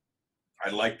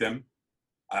like them.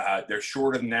 They're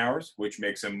shorter than ours, which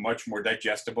makes them much more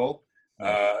digestible. We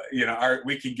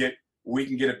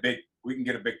can get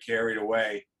a bit carried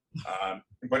away.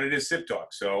 But it is Sip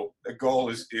Talk, so the goal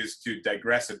is to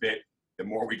digress a bit the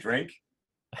more we drink.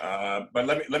 But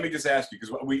let me just ask you,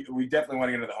 because we definitely want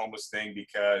to get into the homeless thing,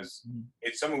 because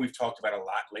it's something we've talked about a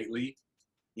lot lately.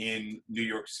 In New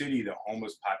York City, the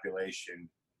homeless population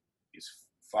is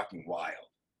fucking wild.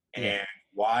 And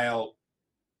while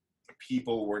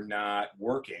people were not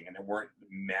working and there weren't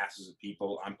masses of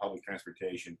people on public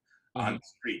transportation on the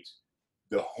streets,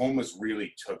 the homeless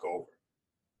really took over.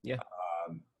 Yeah.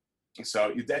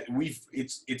 So that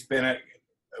it's been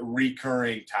a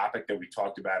recurring topic that we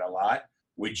talked about a lot,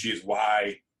 which is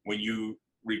why when you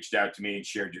reached out to me and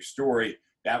shared your story,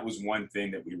 that was one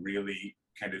thing that we really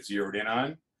kind of zeroed in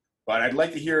on. But I'd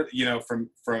like to hear,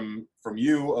 from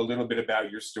you a little bit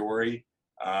about your story.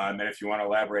 And if you want to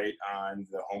elaborate on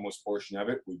the homeless portion of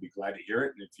it, we'd be glad to hear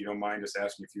it. And if you don't mind us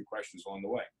asking a few questions along the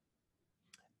way.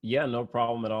 Yeah, no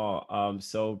problem at all.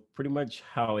 So pretty much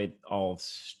how it all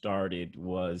started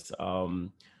was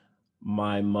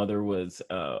my mother was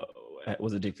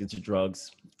addicted to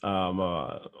drugs.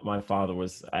 My father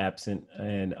was absent,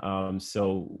 and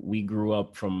so we grew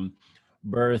up from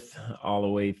birth all the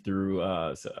way through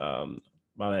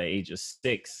by the age of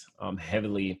 6,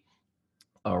 heavily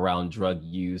around drug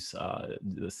use,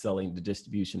 the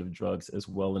distribution of drugs as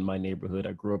well in my neighborhood.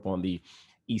 I grew up on the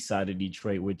east side of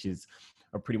Detroit, which is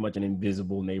pretty much an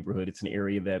invisible neighborhood. It's an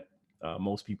area that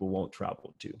most people won't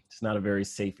travel to. It's not a very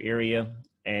safe area,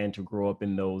 and to grow up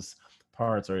in those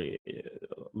parts, or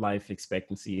life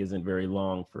expectancy isn't very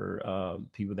long for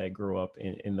people that grow up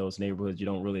in those neighborhoods. You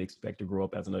don't really expect to grow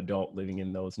up as an adult living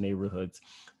in those neighborhoods.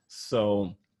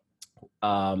 So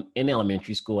in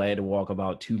elementary school, I had to walk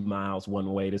about 2 miles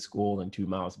one way to school and 2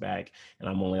 miles back, and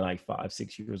I'm only like 5,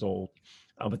 6 years old.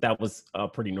 But that was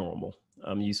pretty normal.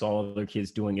 You saw other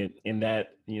kids doing it in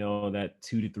that, that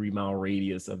 2 to 3 mile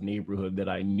radius of neighborhood that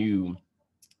I knew.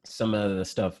 Some of the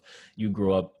stuff you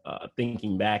grew up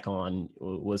thinking back on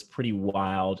was pretty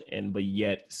wild, but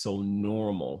yet so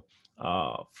normal.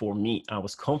 For me, I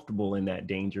was comfortable in that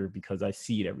danger because I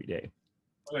see it every day.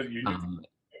 Well,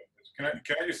 can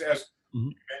I just ask,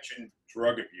 you mentioned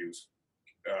drug abuse.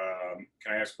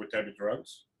 Can I ask what type of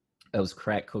drugs? It was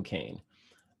crack cocaine.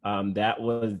 That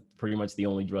was pretty much the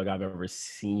only drug I've ever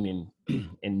seen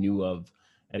and knew of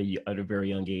at a very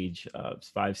young age,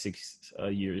 5, 6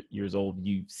 years old.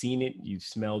 You've seen it, you've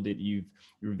smelled it, you're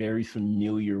very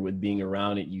familiar with being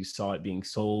around it. You saw it being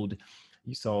sold,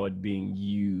 you saw it being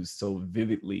used so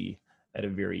vividly at a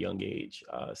very young age.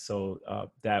 So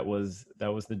that was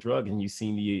the drug, and you've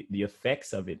seen the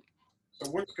effects of it. So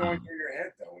what's going through your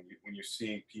head though when you're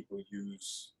seeing people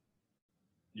use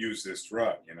this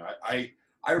drug?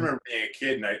 I remember being a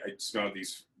kid and I smelled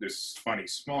this funny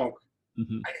smoke. I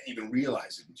didn't even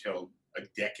realize it until a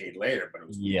decade later, but it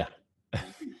was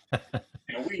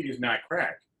weed is not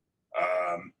crack.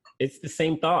 It's the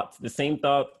same thoughts. The same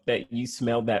thought that you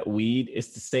smell that weed. It's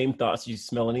the same thoughts you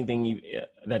smell anything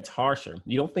that's harsher.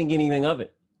 You don't think anything of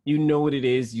it. You know what it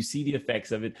is. You see the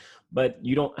effects of it, but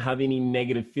you don't have any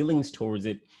negative feelings towards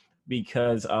it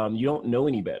because you don't know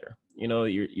any better.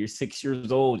 You're 6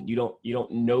 years old. You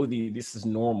don't know this is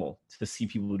normal to see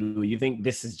people do. You think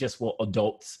this is just what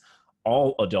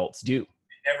all adults do. It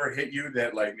never hit you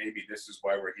that like maybe this is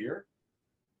why we're here?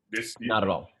 Not at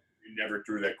all. You never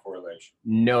drew that correlation?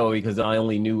 No, because I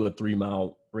only knew a 3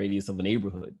 mile radius of a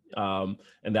neighborhood.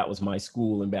 And that was my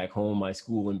school and back home, my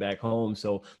school and back home.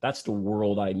 So that's the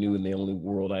world I knew and the only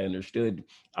world I understood.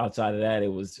 Outside of that,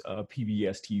 it was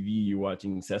PBS TV. You're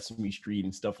watching Sesame Street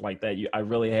and stuff like that. I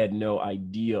really had no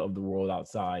idea of the world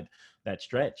outside that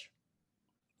stretch.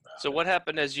 So what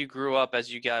happened as you grew up,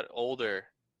 as you got older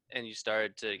and you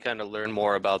started to kind of learn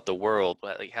more about the world?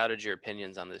 Like, how did your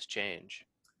opinions on this change?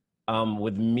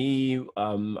 With me,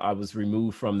 I was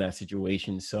removed from that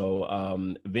situation.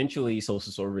 So eventually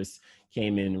social service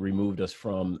came in, removed us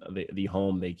from the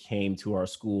home. They came to our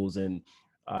schools, and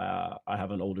I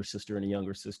have an older sister and a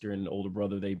younger sister and an older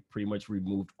brother. They pretty much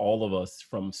removed all of us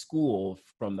from school,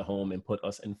 from the home, and put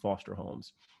us in foster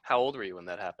homes. How old were you when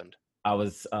that happened? I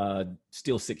was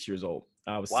still 6 years old.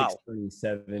 I was 6 turning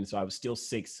 7, so I was still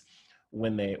 6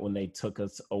 when they took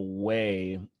us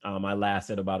away. I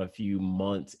lasted about a few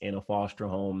months in a foster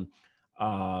home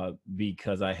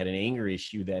because I had an anger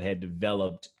issue that had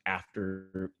developed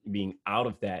after being out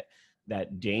of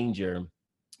that danger.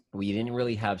 We didn't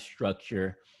really have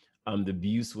structure. The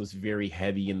abuse was very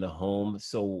heavy in the home.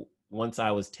 So once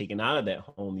I was taken out of that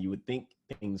home, you would think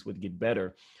things would get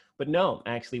better. But no,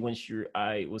 actually,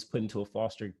 I was put into a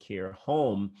foster care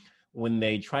home, when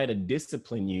they try to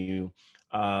discipline you,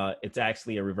 it's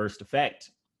actually a reversed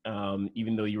effect.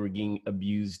 Even though you were getting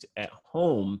abused at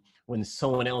home, when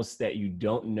someone else that you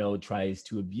don't know tries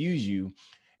to abuse you,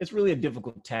 it's really a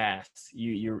difficult task.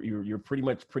 You're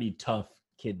pretty tough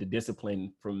kid to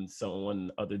discipline from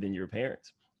someone other than your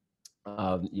parents.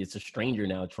 It's a stranger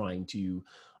now trying to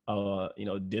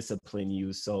discipline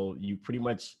you. So you pretty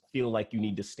much feel like you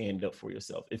need to stand up for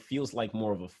yourself. It feels like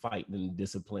more of a fight than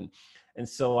discipline. And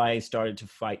so I started to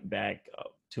fight back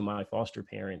to my foster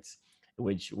parents,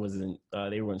 which wasn't,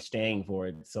 they weren't staying for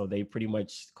it. So they pretty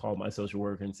much called my social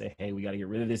worker and say, hey, we got to get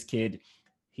rid of this kid.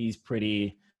 He's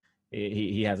pretty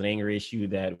he has an anger issue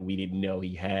that we didn't know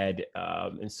he had.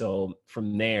 And so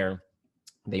from there,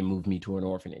 they moved me to an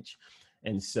orphanage.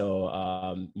 And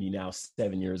so now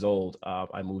 7 years old,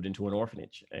 I moved into an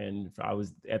orphanage. And I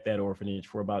was at that orphanage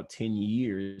for about 10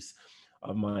 years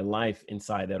of my life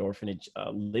inside that orphanage,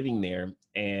 living there.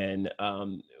 And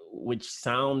which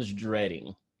sounds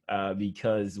dreading,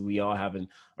 because we all have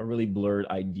a really blurred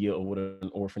idea of what an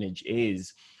orphanage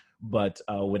is. But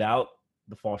without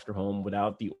the foster home,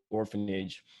 without the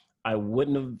orphanage, I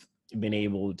wouldn't have been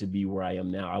able to be where I am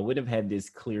now. I wouldn't have had this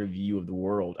clear view of the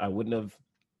world. I wouldn't have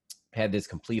had this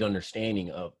complete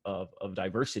understanding of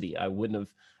diversity. I wouldn't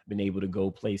have been able to go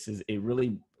places. It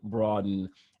really broadened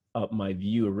up my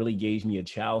view. It really gave me a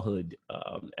childhood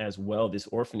as well. This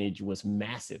orphanage was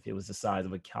massive. It was the size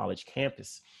of a college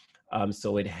campus.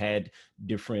 So it had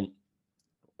different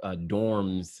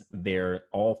dorms there,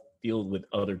 all filled with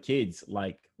other kids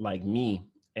like me,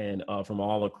 and from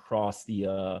all across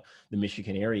the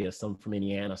Michigan area, some from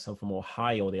Indiana, some from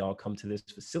Ohio. They all come to this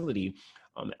facility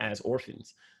as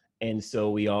orphans. And so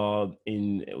we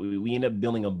end up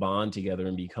building a bond together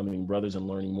and becoming brothers and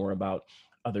learning more about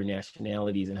other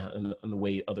nationalities and the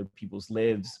way other people's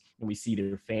lives, and we see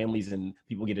their families and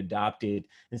people get adopted.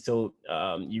 And so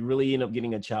you really end up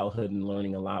getting a childhood and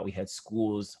learning a lot. We had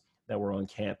schools that were on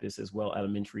campus as well,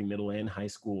 elementary, middle, and high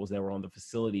schools that were on the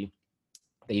facility.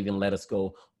 They even let us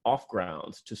go off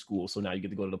grounds to school. So now you get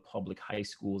to go to the public high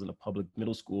schools and the public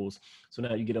middle schools. So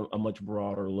now you get a much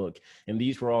broader look. And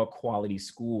these were all quality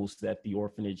schools that the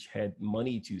orphanage had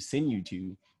money to send you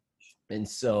to. And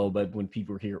so, but when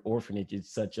people hear orphanage,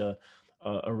 it's such a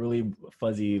really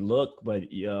fuzzy look, but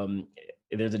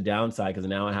there's a downside, because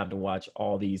now I have to watch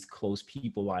all these close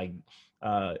people I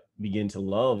begin to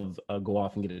love go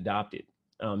off and get adopted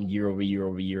year over year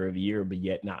over year over year, but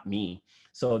yet not me.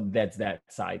 So that's that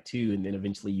side too. And then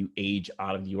eventually you age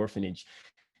out of the orphanage,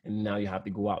 and now you have to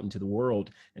go out into the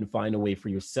world and find a way for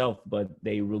yourself. But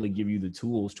they really give you the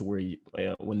tools to where you,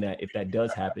 if that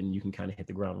does happen, you can kind of hit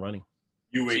the ground running.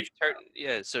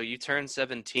 So you turned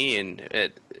 17.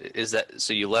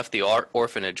 So you left the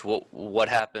orphanage. What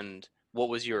happened? What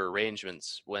was your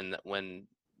arrangements when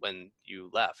you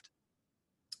left?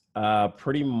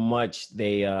 Pretty much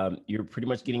you're pretty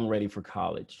much getting ready for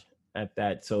college at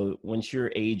that. So once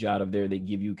you're age out of there, they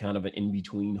give you kind of an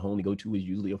in-between home to go to, is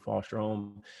usually a foster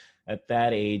home. At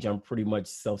that age, I'm pretty much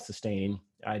self-sustaining.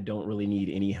 I don't really need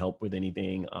any help with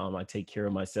anything. I take care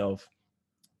of myself.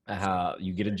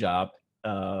 You get a job,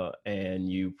 and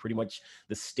you pretty much,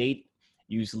 the state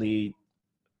usually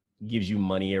gives you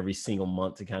money every single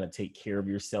month to kind of take care of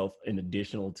yourself in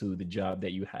additional to the job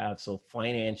that you have. So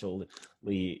financially,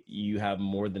 you have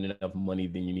more than enough money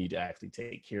than you need to actually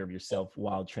take care of yourself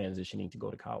while transitioning to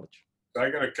go to college. So I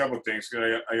got a couple of things.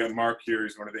 I got Mark here.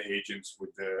 He's one of the agents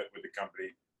with the company.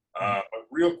 But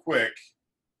real quick,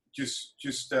 just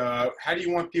how do you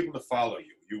want people to follow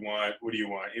you? What do you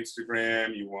want?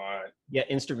 Instagram? Yeah,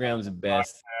 Instagram's the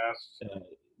best.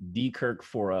 D Kirk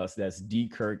for us. That's D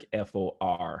Kirk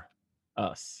FOR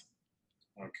us.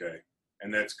 Okay,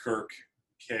 and that's Kirk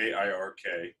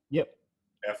KIRK. Yep.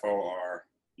 FOR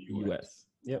US.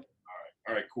 Yep.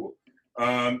 All right, cool.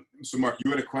 So Mark, you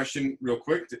had a question real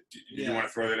quick. Did you want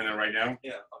to throw that in there right now?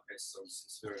 Yeah. Okay. So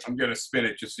I'm gonna spin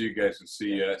it just so you guys can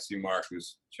see Mark,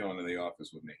 who's chilling in the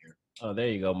office with me here. Oh, there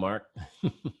you go, Mark.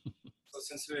 So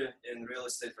since we're in real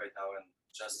estate right now, and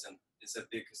Justin is a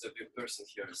big person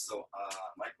here, so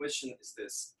my question is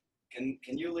this: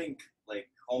 Can you link like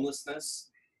homelessness,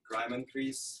 crime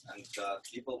increase, and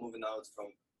people moving out from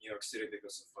New York City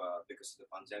because of the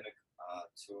pandemic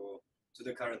to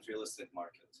the current real estate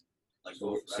market? Like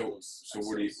so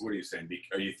what are you saying?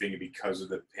 Are you thinking because of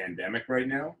the pandemic right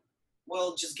now?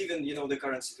 Well, just given the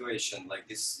current situation, like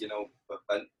this, the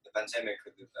pandemic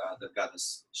that got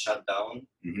us shut down,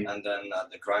 and then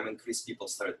the crime increase, people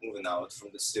started moving out from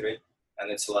the city,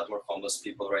 and it's a lot more homeless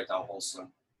people right now also.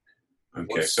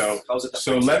 Okay, so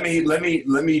let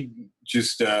me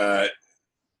just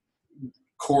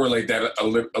correlate that a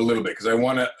little bit, because I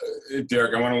want to,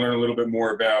 Derek, I want to learn a little bit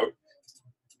more about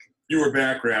your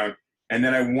background, and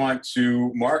then I want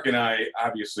to, Mark and I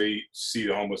obviously see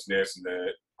the homelessness and the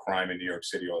crime in New York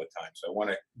City all the time, so I want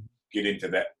to get into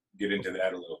that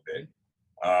a little bit.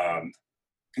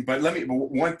 But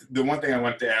the one thing I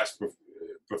wanted to ask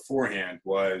beforehand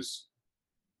was,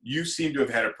 you seem to have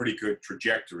had a pretty good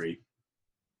trajectory,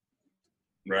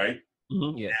 right?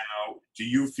 Mm-hmm, yeah. Now, do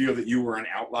you feel that you were an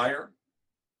outlier?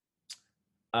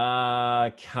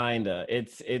 Kinda.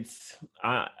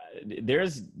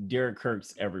 There's Derek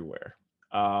Kirks everywhere.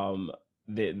 I'm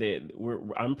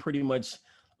pretty much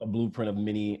a blueprint of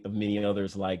many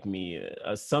others like me.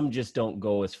 Some just don't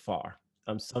go as far.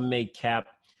 Some may cap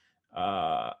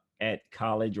at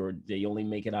college, or they only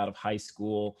make it out of high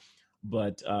school.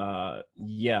 But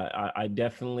yeah, I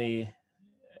definitely,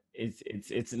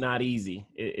 it's not easy.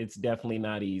 It's definitely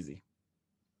not easy.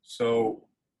 So,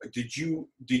 did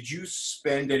you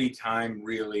spend any time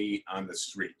really on the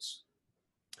streets?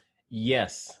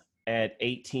 Yes, at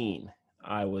 18,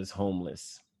 I was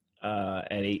homeless. At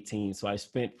 18, so I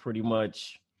spent pretty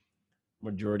much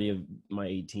majority of my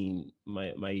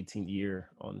 18th year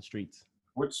on the streets.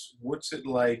 What's it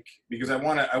like? Because I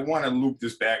wanna loop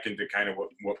this back into kind of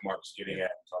what Mark's getting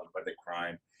at, talking about the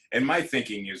crime. And my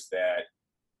thinking is that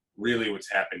really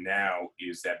what's happened now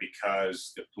is that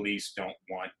because the police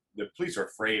are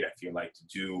afraid, I feel like, to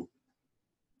do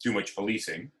too much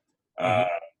policing. Mhm.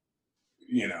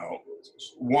 You know,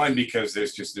 one, because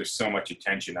there's so much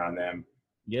attention on them.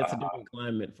 Yeah, it's a different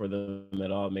climate for them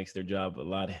at all. It makes their job a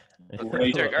lot.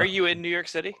 Derek, are you in New York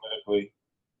City? Politically.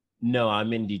 No,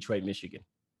 I'm in Detroit, Michigan.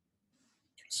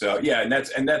 So yeah, and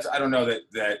that's I don't know that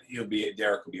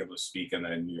Derek will be able to speak in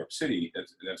New York City.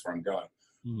 That's where I'm going.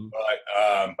 Mhm.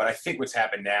 But I think what's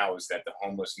happened now is that the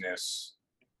homelessness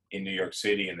in New York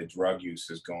City and the drug use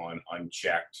has gone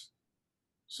unchecked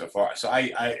so far. So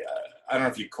I don't know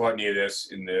if you caught any of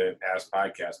this in the past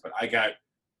podcast, but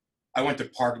I went to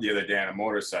park the other day on a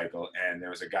motorcycle, and there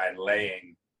was a guy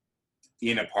laying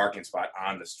in a parking spot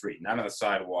on the street, not on the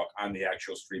sidewalk, on the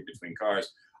actual street between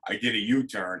cars. I did a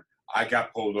U-turn. I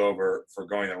got pulled over for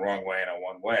going the wrong way in a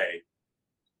one-way.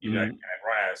 You know, Mhm. and I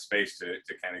ran out of space to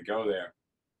kind of go there.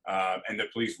 And the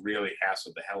police really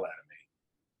hassled the hell out of me.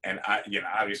 And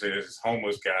obviously there's this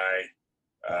homeless guy,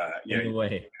 In a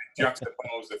way.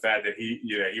 juxtapose the fact that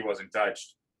he wasn't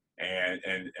touched, and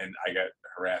I got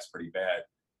harassed pretty bad.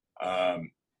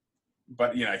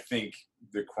 But I think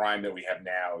the crime that we have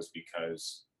now is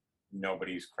because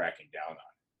nobody's cracking down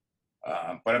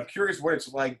on it. But I'm curious what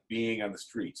it's like being on the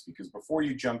streets, because before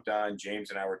you jumped on, James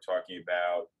and I were talking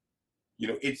about,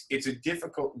 it's a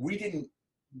difficult. We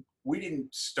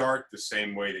didn't start the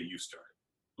same way that you started.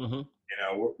 Mhm.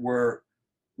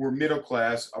 We're middle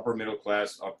class, upper middle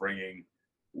class upbringing.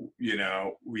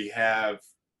 We have,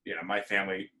 my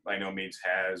family by no means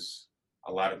has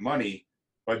a lot of money,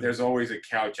 but there's always a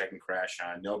couch I can crash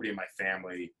on. Nobody in my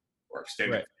family or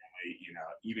extended Right.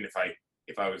 family, even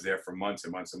if I was there for months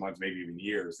and months and months, maybe even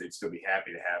years, they'd still be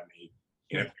happy to have me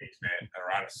in a basement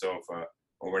or on a sofa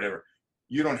or whatever.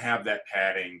 You don't have that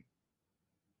padding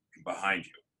behind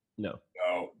you. No.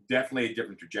 So definitely a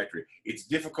different trajectory. It's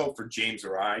difficult for James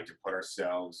or I to put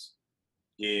ourselves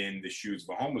in the shoes of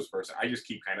a homeless person. I just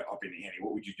keep kind of upping the ante.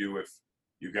 What would you do if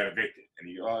you got evicted? And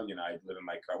you go, I live in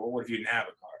my car. Well, what if you didn't have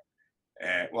a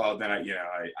car? Well, then I'd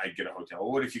get a hotel.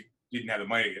 Well, what if you didn't have the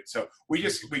money to get? So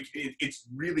it's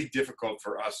really difficult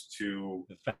for us to.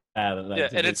 Yeah,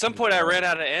 and at some point I ran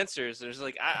out of answers. There's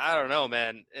like, I don't know,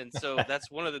 man. And so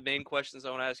that's one of the main questions I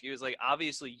want to ask you is, like,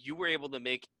 obviously you were able to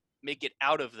make it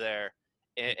out of there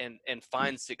and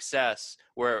find success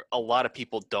where a lot of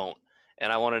people don't.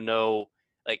 And I want to know,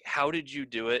 like, how did you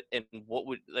do it, and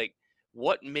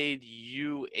what made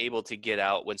you able to get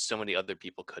out when so many other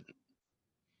people couldn't?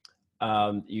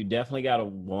 You definitely got to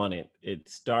want it. It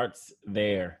starts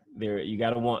there. You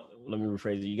got to want, let me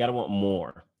rephrase it. You got to want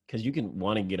more, because you can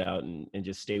want to get out and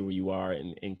just stay where you are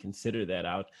and consider that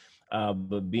out.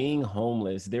 But being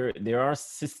homeless, there are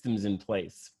systems in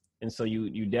place. And so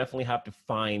you definitely have to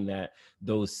find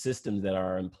those systems that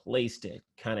are in place to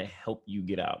kind of help you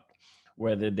get out,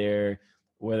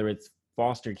 whether it's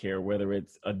foster care, whether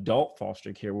it's adult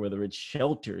foster care, whether it's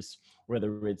shelters,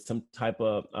 whether it's some type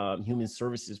of human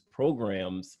services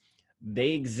programs.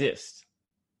 They exist,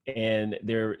 and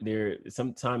they're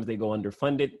sometimes they go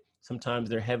underfunded, sometimes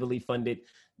they're heavily funded.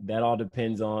 That all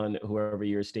depends on whoever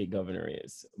your state governor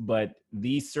is. But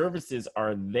these services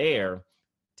are there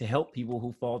to help people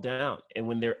who fall down. And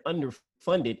when they're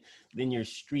underfunded, then your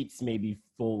streets may be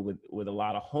full with a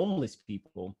lot of homeless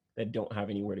people that don't have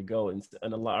anywhere to go. And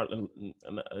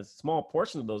a small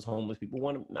portion of those homeless people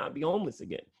want to not be homeless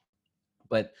again.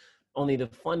 But the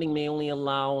funding may only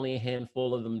allow only a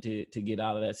handful of them to get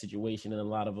out of that situation. And a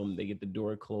lot of them, they get the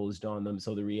door closed on them.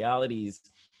 So the realities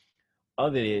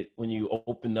of it, when you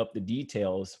open up the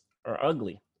details, are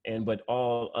ugly. But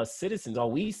all us citizens,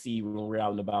 all we see when we're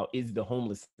out and about is the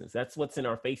homelessness. That's what's in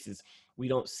our faces. We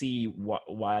don't see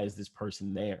why is this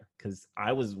person there? Because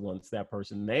I was once that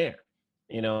person there,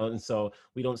 and so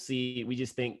we don't see. We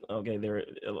just think, okay,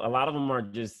 a lot of them are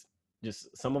just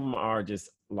just some of them are just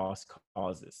lost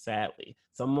causes, sadly.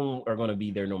 Some of them are going to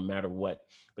be there no matter what,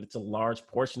 but it's a large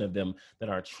portion of them that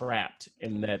are trapped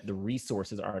and that the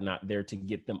resources are not there to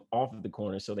get them off of the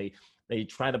corner. So they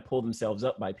try to pull themselves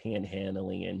up by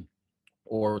panhandling and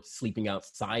or sleeping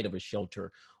outside of a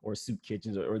shelter or soup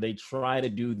kitchens, or they try to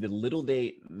do the little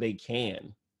they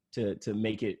can to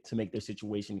make their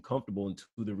situation comfortable until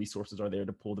the resources are there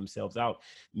to pull themselves out.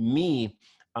 Me,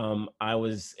 I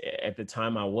was at the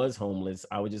time I was homeless,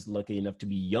 I was just lucky enough to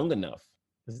be young enough,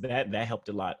 because that helped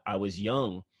a lot. I was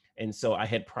young, and so I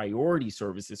had priority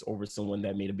services over someone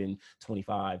that may have been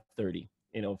 25, 30,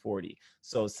 40.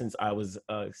 So since I was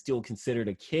still considered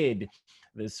a kid,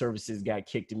 the services got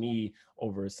kicked to me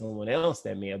over someone else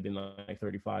that may have been like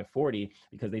 35, 40,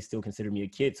 because they still considered me a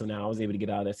kid. So now I was able to get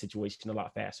out of that situation a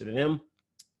lot faster than them.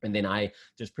 And then I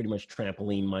just pretty much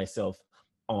trampoline myself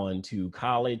onto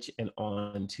college and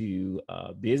onto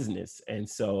business. And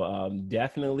so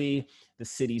definitely the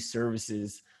city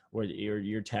services where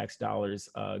your tax dollars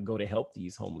go to help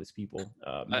these homeless people.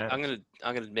 I'm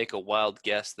gonna make a wild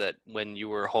guess that when you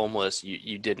were homeless,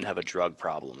 you didn't have a drug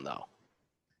problem though.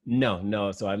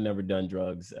 No. So I've never done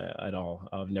drugs at all.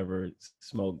 I've never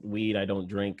smoked weed. I don't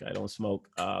drink. I don't smoke.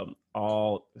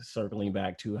 All circling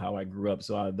back to how I grew up.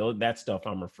 So that stuff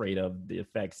I'm afraid of, the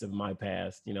effects of my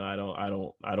past. I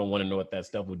don't want to know what that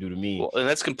stuff will do to me. Well, and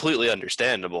that's completely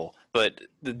understandable. But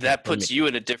that puts you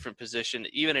in a different position,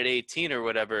 even at 18 or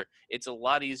whatever. It's a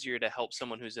lot easier to help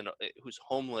someone who's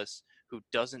homeless, who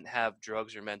doesn't have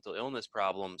drugs or mental illness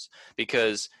problems,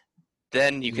 because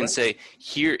then you can say,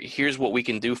 here's what we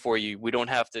can do for you. We don't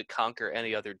have to conquer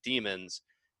any other demons.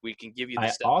 We can give you the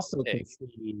steps. I also can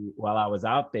see, while I was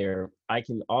out there, I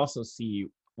can also see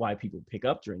why people pick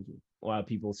up drinking, why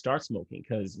people start smoking.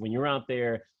 Because when you're out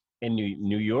there in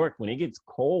New York, when it gets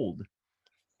cold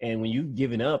and when you've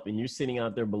given up and you're sitting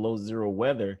out there below zero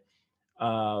weather,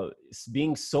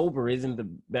 being sober isn't the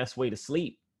best way to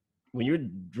sleep. When you're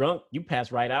drunk, you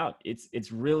pass right out.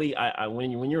 It's really,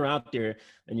 when you're out there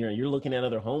and you're looking at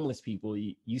other homeless people,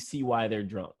 you see why they're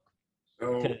drunk.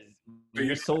 So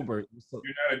you're sober.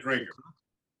 You're not a drinker.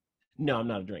 No, I'm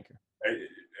not a drinker.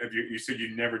 You said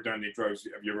you've never done any drugs. Do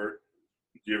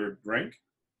you ever drink?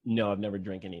 No, I've never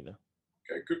drinking either.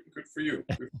 Okay, good for you.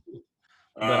 Good for you.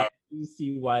 But you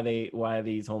see why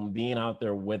these being out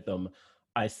there with them,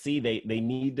 I see they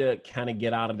need to kind of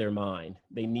get out of their mind.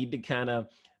 They need to kind of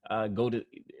go to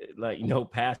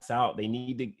pass out. They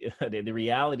need to, the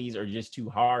realities are just too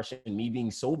harsh. And me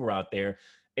being sober out there,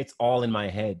 it's all in my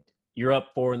head. You're up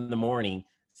 4 a.m,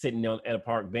 sitting at a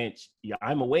park bench. Yeah,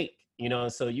 I'm awake,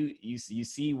 so you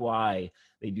see why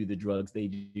they do the drugs they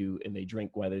do and they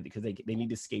drink, because they need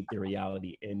to escape their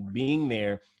reality. And being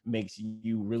there makes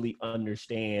you really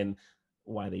understand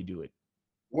why they do it.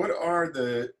 What are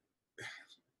the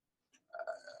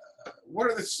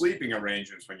sleeping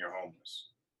arrangements when you're homeless?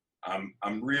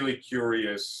 I'm really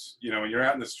curious. When you're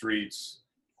out in the streets,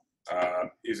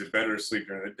 is it better to sleep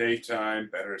during the daytime?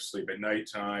 Better to sleep at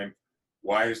nighttime?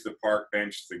 Why is the park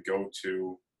bench the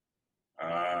go-to?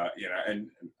 And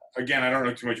again, I don't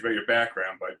know too much about your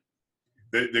background, but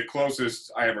the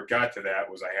closest I ever got to that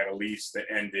was I had a lease that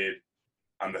ended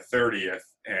on the 30th,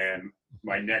 and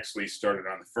my next lease started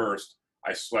on the 1st.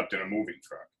 I slept in a moving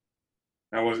truck.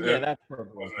 That's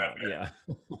perfect. Wasn't that bad? Yeah,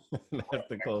 that's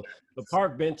the close. The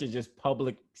park bench is just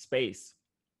public space,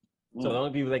 so the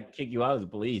only people that can kick you out is the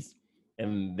police,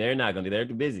 and they're not going to. They're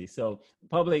too busy. So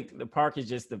the park is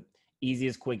just the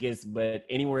easiest, quickest. But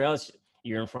anywhere else,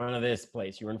 you're in front of this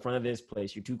place. You're in front of this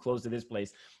place. You're too close to this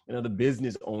place. The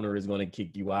business owner is going to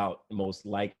kick you out most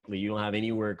likely. You don't have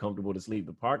anywhere comfortable to sleep.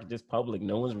 The park is just public.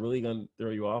 No one's really going to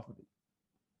throw you off of it.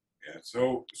 Yeah.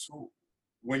 So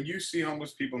when you see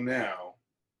homeless people now,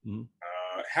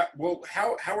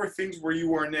 how are things where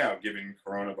you are now, given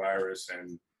coronavirus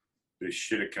and the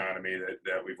shit economy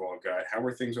that we've all got? How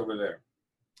are things over there?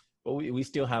 Well, we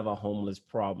still have a homeless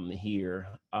problem here.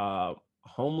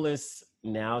 Homeless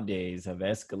nowadays have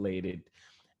escalated.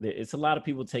 It's a lot of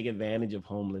people take advantage of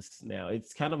homeless now.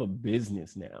 It's kind of a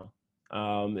business now.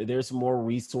 There's more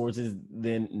resources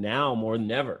more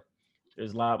than ever.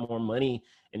 There's a lot more money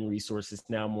and resources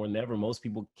now more than ever. Most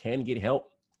people can get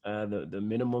help. The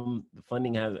minimum, the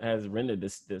funding has rendered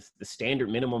the standard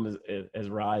minimum has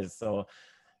rise. So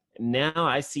now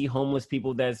I see homeless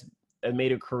people that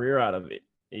made a career out of it.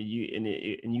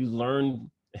 And you learn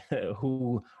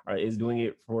who is doing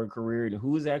it for a career and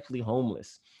who is actually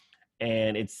homeless.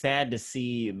 And it's sad to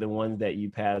see the ones that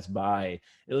you pass by.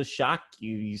 It'll shock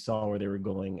you. You saw where they were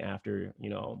going after,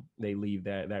 they leave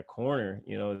that corner.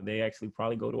 They actually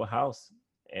probably go to a house,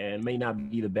 and it may not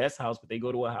be the best house, but they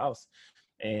go to a house.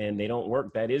 and they don't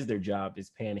work. That is their job,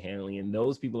 is panhandling. And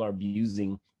those people are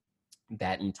abusing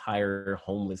that entire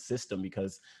homeless system,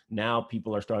 because now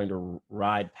people are starting to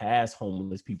ride past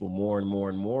homeless people more and more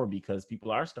and more, because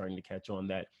people are starting to catch on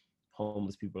that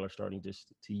homeless people are starting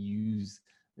to use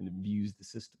and abuse the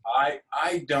system. I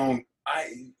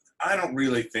don't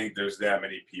really think there's that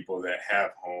many people that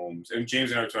have homes. And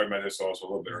James and I were talking about this also a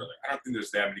little bit earlier. I don't think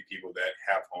there's that many people that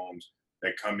have homes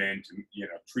that come in to,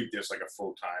 treat this like a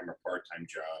full-time or part-time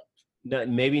job. No,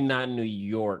 maybe not New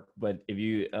York, but if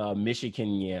you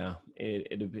Michigan, yeah,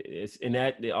 it's in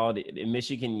in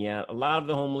Michigan, yeah. A lot of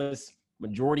the homeless,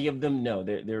 majority of them, no,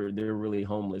 they're really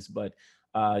homeless. But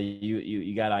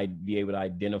you gotta be able to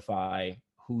identify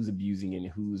who's abusing and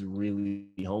who's really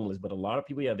homeless. But a lot of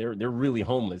people, yeah, they're really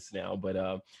homeless now. But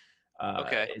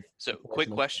Okay. So quick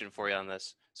question for you on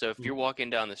this. So if you're walking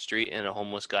down the street and a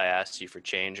homeless guy asks you for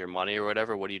change or money or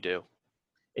whatever, what do you do?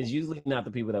 It's usually not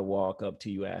the people that walk up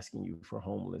to you asking you for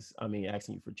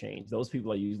asking you for change. Those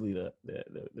people are usually the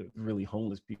really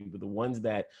homeless people. The ones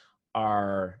that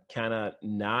are kind of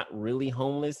not really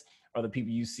homeless are the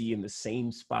people you see in the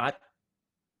same spot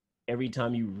every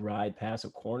time you ride past a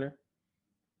corner.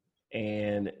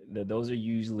 And those are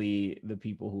usually the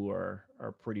people who are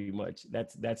pretty much,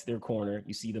 that's their corner.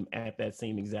 You see them at that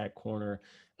same exact corner.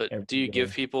 But do you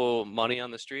give people money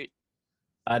on the street?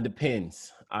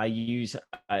 Depends.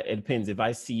 It depends. If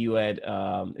I see you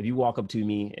if you walk up to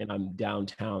me and I'm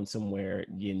downtown somewhere,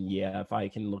 then yeah, if I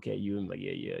can look at you and like,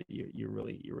 yeah, you're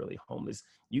really homeless.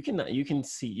 You can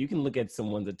look at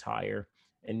someone's attire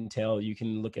and tell. You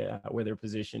can look at where they're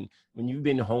positioned. When you've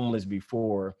been homeless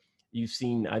before,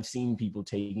 I've seen people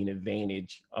taking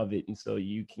advantage of it, and so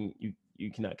you can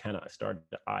kind of start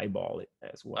to eyeball it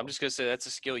as well. I'm just gonna say that's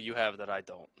a skill you have that I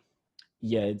don't.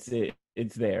 Yeah,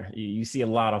 it's there. You see a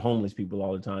lot of homeless people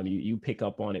all the time. You pick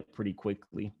up on it pretty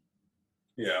quickly.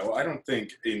 Yeah, well, I don't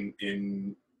think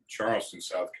in Charleston,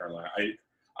 South Carolina,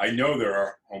 I know there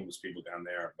are homeless people down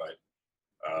there, but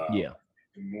yeah,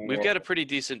 we've got a pretty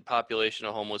decent population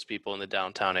of homeless people in the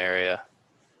downtown area.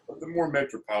 The more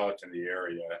metropolitan the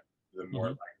area, the more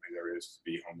likely there is to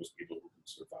be homeless people who can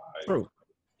survive. True.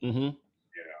 Mm-hmm.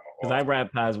 Because I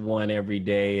ride past one every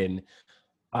day, and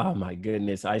oh my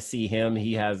goodness, I see him.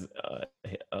 He has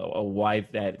a wife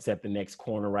that's at the next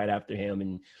corner right after him,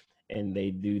 and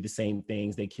they do the same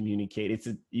things. They communicate.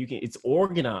 It's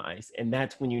organized, and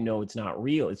that's when you know it's not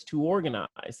real. It's too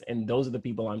organized, and those are the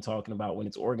people I'm talking about when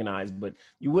it's organized. But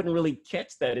you wouldn't really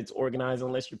catch that it's organized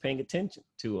unless you're paying attention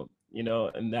to them.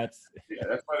 And that's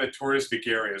why the touristic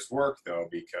areas work, though,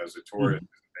 because the tourist isn't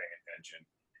paying attention.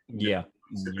 Yeah.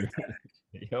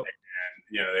 Yep.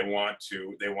 And they want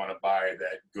to buy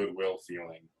that goodwill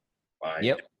feeling by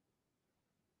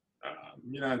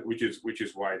which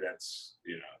is why that's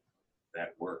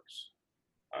that works.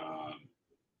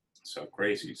 So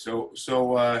crazy. So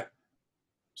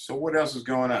what else is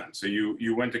going on? So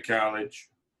you went to college.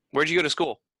 Where'd you go to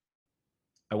school?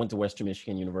 I went to Western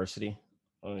Michigan University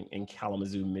in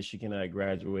Kalamazoo, Michigan. I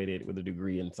graduated with a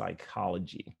degree in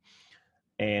psychology.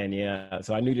 And yeah,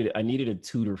 so I needed a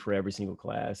tutor for every single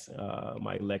class.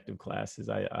 My elective classes,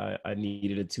 I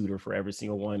needed a tutor for every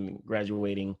single one.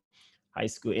 Graduating high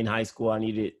school, I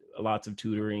needed lots of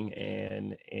tutoring,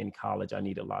 and in college, I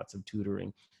needed lots of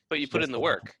tutoring. But you put in the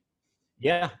work.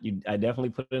 Yeah, I definitely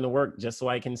put in the work just so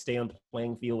I can stay on the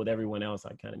playing field with everyone else.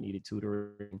 I kind of needed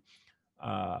tutoring.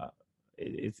 I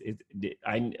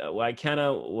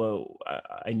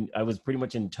was pretty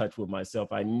much in touch with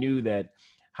myself. I knew that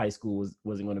high school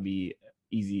wasn't going to be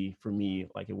easy for me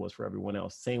like it was for everyone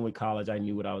else. Same with college. I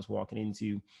knew what I was walking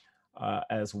into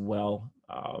as well.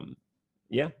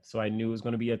 So I knew it was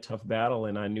going to be a tough battle,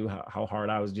 and I knew how hard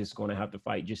I was just going to have to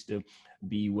fight just to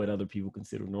be what other people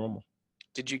consider normal.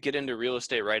 Did you get into real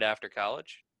estate right after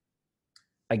college?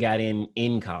 I got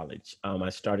in college. I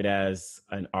started as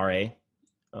an RA,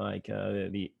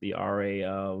 the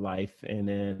RA life, and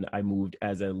then I moved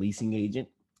as a leasing agent,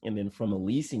 and then from a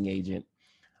leasing agent,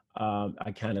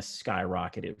 I kind of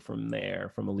skyrocketed from there.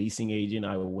 From a leasing agent,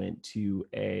 I went to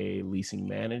a leasing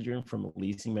manager. From a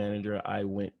leasing manager, I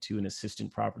went to an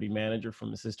assistant property manager.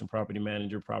 From assistant property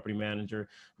manager,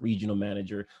 regional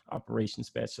manager, operations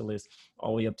specialist,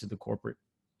 all the way up to the corporate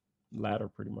ladder,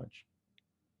 pretty much.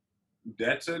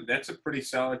 That's a pretty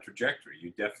solid trajectory.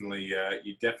 You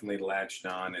definitely latched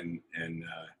on and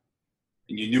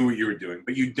you knew what you were doing.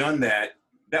 But you'd done that.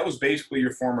 That was basically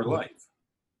your former life.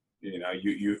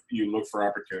 You looked for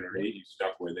opportunity, you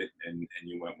stuck with it, and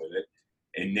you went with it.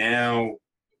 And now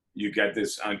you got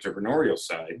this entrepreneurial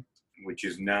side, which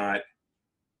is not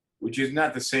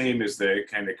the same as the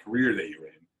kind of career that you're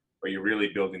in. but you're really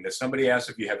building this. Somebody asked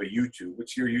if you have a YouTube.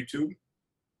 What's your YouTube?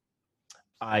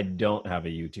 I don't have a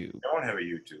YouTube. I don't have a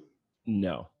YouTube.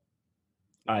 No.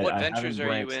 What I ventures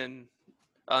haven't are you branched- in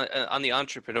on the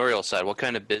entrepreneurial side? What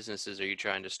kind of businesses are you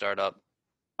trying to start up?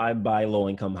 I buy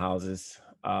low-income houses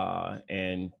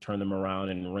and turn them around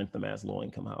and rent them as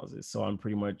low-income houses. So I'm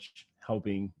pretty much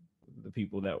helping the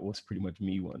people that was pretty much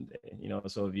me one day. You know,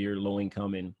 so if you're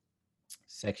low-income in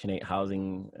Section 8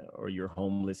 housing or you're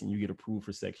homeless and you get approved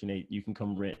for Section 8, you can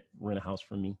come rent a house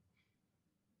from me.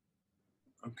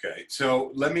 Okay,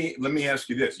 so let me ask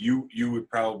you this. You would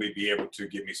probably be able to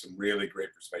give me some really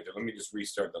great perspective. Let me just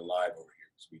restart the live over here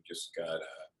because we just got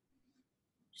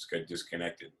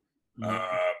disconnected.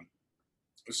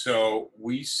 So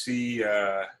we see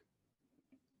in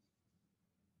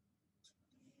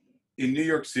New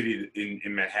York City,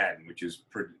 in Manhattan, which is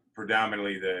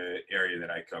predominantly the area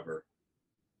that I cover,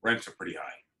 rents are pretty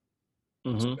high.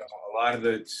 Mhm. So a lot of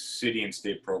the city and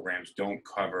state programs don't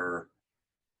cover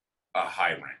a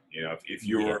high rent. You know, if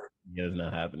you're Yeah, it's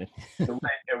not happening. the rent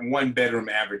at one bedroom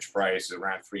average price is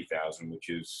around $3,000, which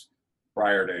is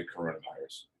prior to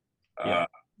coronavirus. Yeah.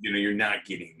 You know, you're not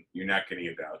getting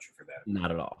a voucher for that.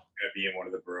 Not at all. You're gonna be in one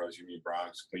of the boroughs. You mean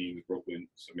Bronx, Queens, Brooklyn,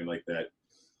 something like that.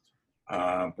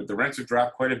 But the rents have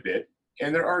dropped quite a bit,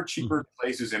 and there are cheaper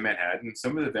places in Manhattan.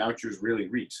 Some of the vouchers really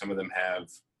reach. Some of them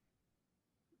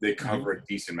they cover a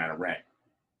decent amount of rent,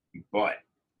 but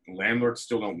landlords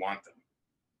still don't want them.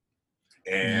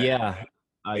 And Yeah,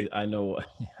 I know.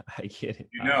 I get it.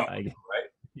 you know, right?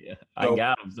 Yeah, So- I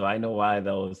got them, so I know why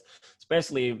those.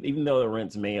 Especially even though the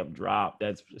rents may have dropped,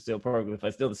 that's still perfect. If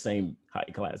it's still the same high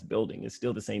class building, it's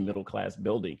still the same middle class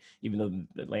building. Even though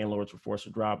the landlords were forced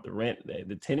to drop the rent,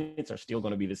 the tenants are still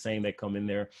going to be the same that come in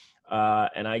there.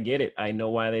 And I get it. I know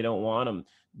why they don't want them.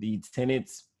 The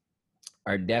tenants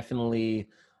are definitely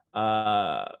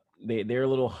they're a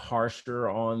little harsher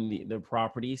on the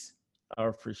properties.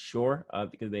 For sure,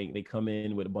 because they come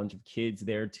in with a bunch of kids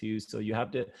there too, so you have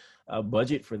to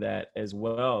budget for that as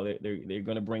well. They're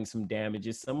going to bring some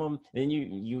damages. Some of them, then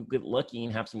you get lucky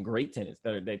and have some great tenants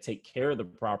that take care of the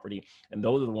property, and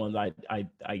those are the ones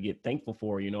I get thankful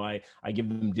for. You know, I give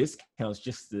them discounts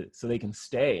just so they can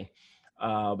stay.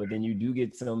 But then you do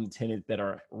get some tenants that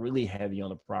are really heavy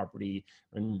on the property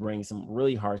and bring some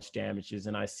really harsh damages,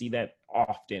 and I see that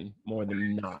often more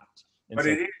than not. And but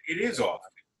so- it is often.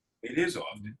 It is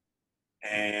often.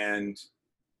 And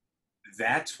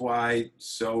that's why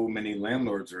so many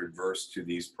landlords are adverse to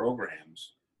these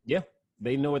programs. Yeah,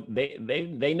 they know what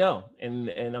they know, and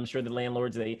I'm sure the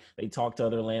landlords they talk to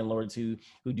other landlords who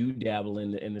do dabble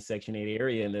in the Section 8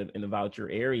 area in the voucher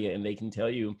area, and they can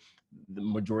tell you the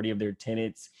majority of their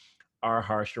tenants are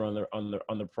harsher on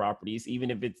the properties, even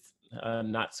if it's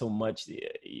not so much.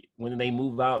 When they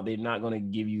move out, they're not going to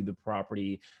give you the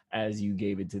property as you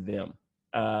gave it to them.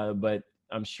 But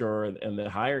I'm sure in the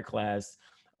higher class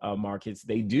markets,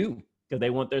 they do, because they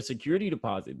want their security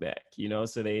deposit back, you know,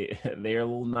 so they're a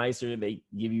little nicer. They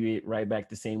give you it right back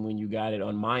the same when you got it.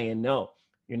 On my end, no,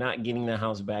 you're not getting the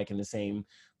house back in the same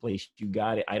place you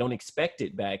got it. I don't expect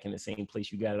it back in the same place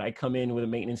you got it. I come in with a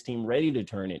maintenance team ready to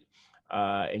turn it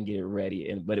and get it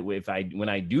ready. But when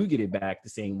I do get it back the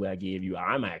same way I gave you,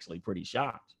 I'm actually pretty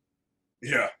shocked.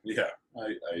 Yeah.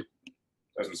 I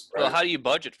doesn't surprise Well, me. how do you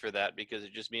budget for that? Because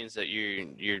it just means that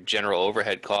your general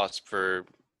overhead cost for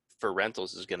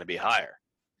rentals is going to be higher.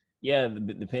 Yeah,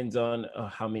 it depends on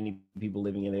how many people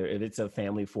living in there. If it's a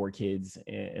family, 4 kids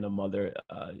and a mother,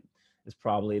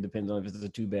 it depends on if it's a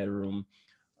 2-bedroom,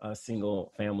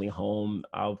 single family home.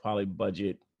 I'll probably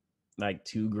budget like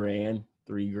 $2,000,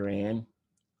 $3,000.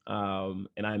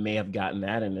 And I may have gotten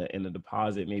that in the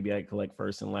deposit. Maybe I collect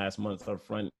first and last months up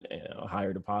front, a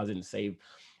higher deposit, and save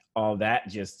all that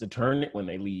just to turn it when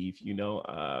they leave, you know.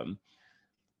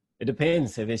 It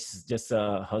depends. If it's just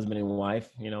a husband and wife,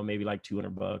 you know, maybe like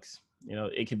 $200. You know,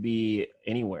 it could be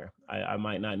anywhere. I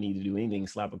might not need to do anything,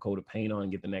 slap a coat of paint on,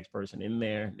 get the next person in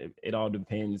there. It all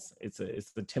depends. It's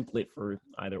the template for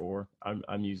either or.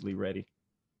 I'm usually ready.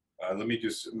 Let me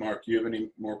just, Mark, do you have any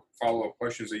more follow-up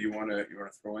questions that you want to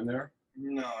throw in there?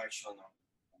 No, actually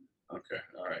no. Okay.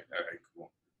 All right,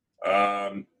 cool.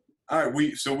 All right,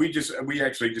 we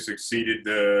actually just exceeded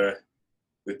the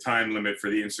time limit for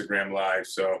the Instagram live,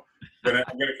 so I'm gonna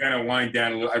kind of wind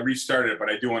down a little. I restarted it, but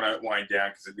I do want to wind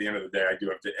down because at the end of the day, I do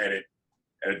have to edit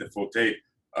the full tape.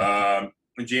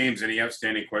 James, any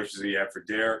outstanding questions that you have for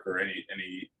Derek, or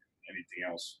anything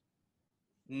else?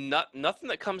 Nothing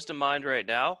that comes to mind right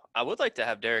now. I would like to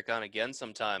have Derek on again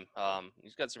sometime.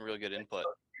 He's got some real good input.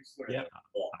 Yeah,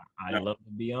 I'd love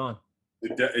to be on.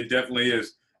 It definitely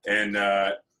is, and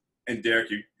And Derek,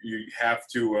 you have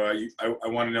to. I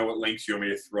want to know what links you want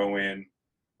me to throw in.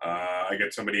 I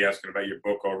got somebody asking about your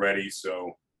book already,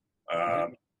 so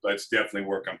let's definitely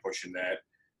work on pushing that.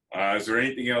 Is there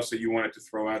anything else that you wanted to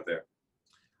throw out there?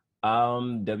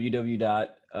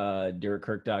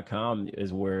 www.derekkirk.com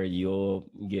is where you'll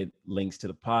get links to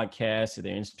the podcast, to the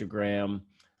Instagram,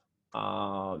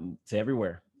 to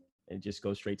everywhere. And just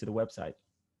go straight to the website.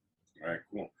 All right,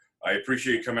 cool. I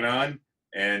appreciate you coming on,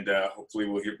 and hopefully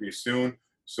we'll hear from you soon.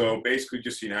 So basically,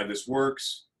 just so you know how this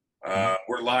works,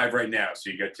 we're live right now. So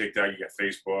you got TikTok, you got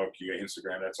Facebook, you got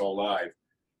Instagram. That's all live.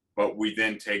 But we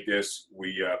then take this,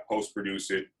 we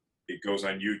post-produce it. It goes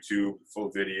on YouTube,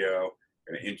 full video,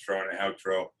 an intro and an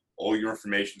outro. All your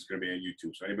information is going to be on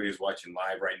YouTube. So anybody who's watching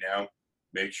live right now,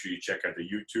 make sure you check out the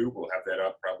YouTube. We'll have that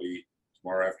up probably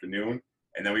tomorrow afternoon.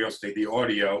 And then we also take the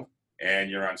audio,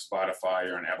 and you're on Spotify,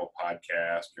 you're on Apple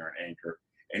Podcast, you're on Anchor.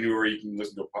 Anywhere you can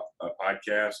listen to a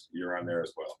podcast, you're on there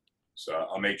as well. So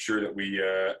I'll make sure that we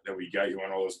got you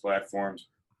on all those platforms.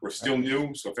 We're still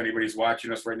new, so if anybody's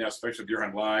watching us right now, especially if you're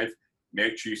on live,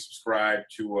 make sure you subscribe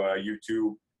to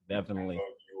YouTube. Definitely.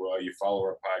 You follow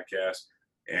our podcast,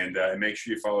 and make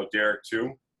sure you follow Derek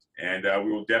too. And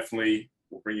we'll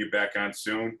bring you back on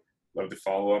soon. Love to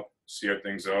follow up, see how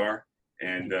things are,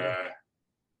 and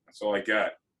that's all I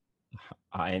got.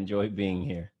 I enjoy being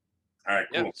here. All right,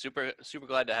 cool. Yeah, super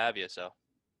glad to have you. So.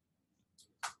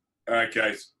 All right,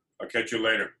 guys. I'll catch you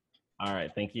later. All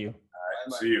right. Thank you. All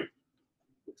right. See you.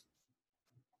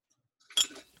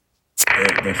 Hey,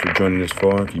 thanks for joining this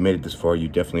far. If you made it this far, you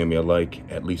definitely owe me a like,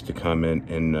 at least a comment,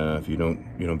 and if you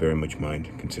don't very much mind,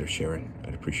 consider sharing.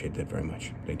 I'd appreciate that very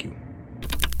much. Thank you.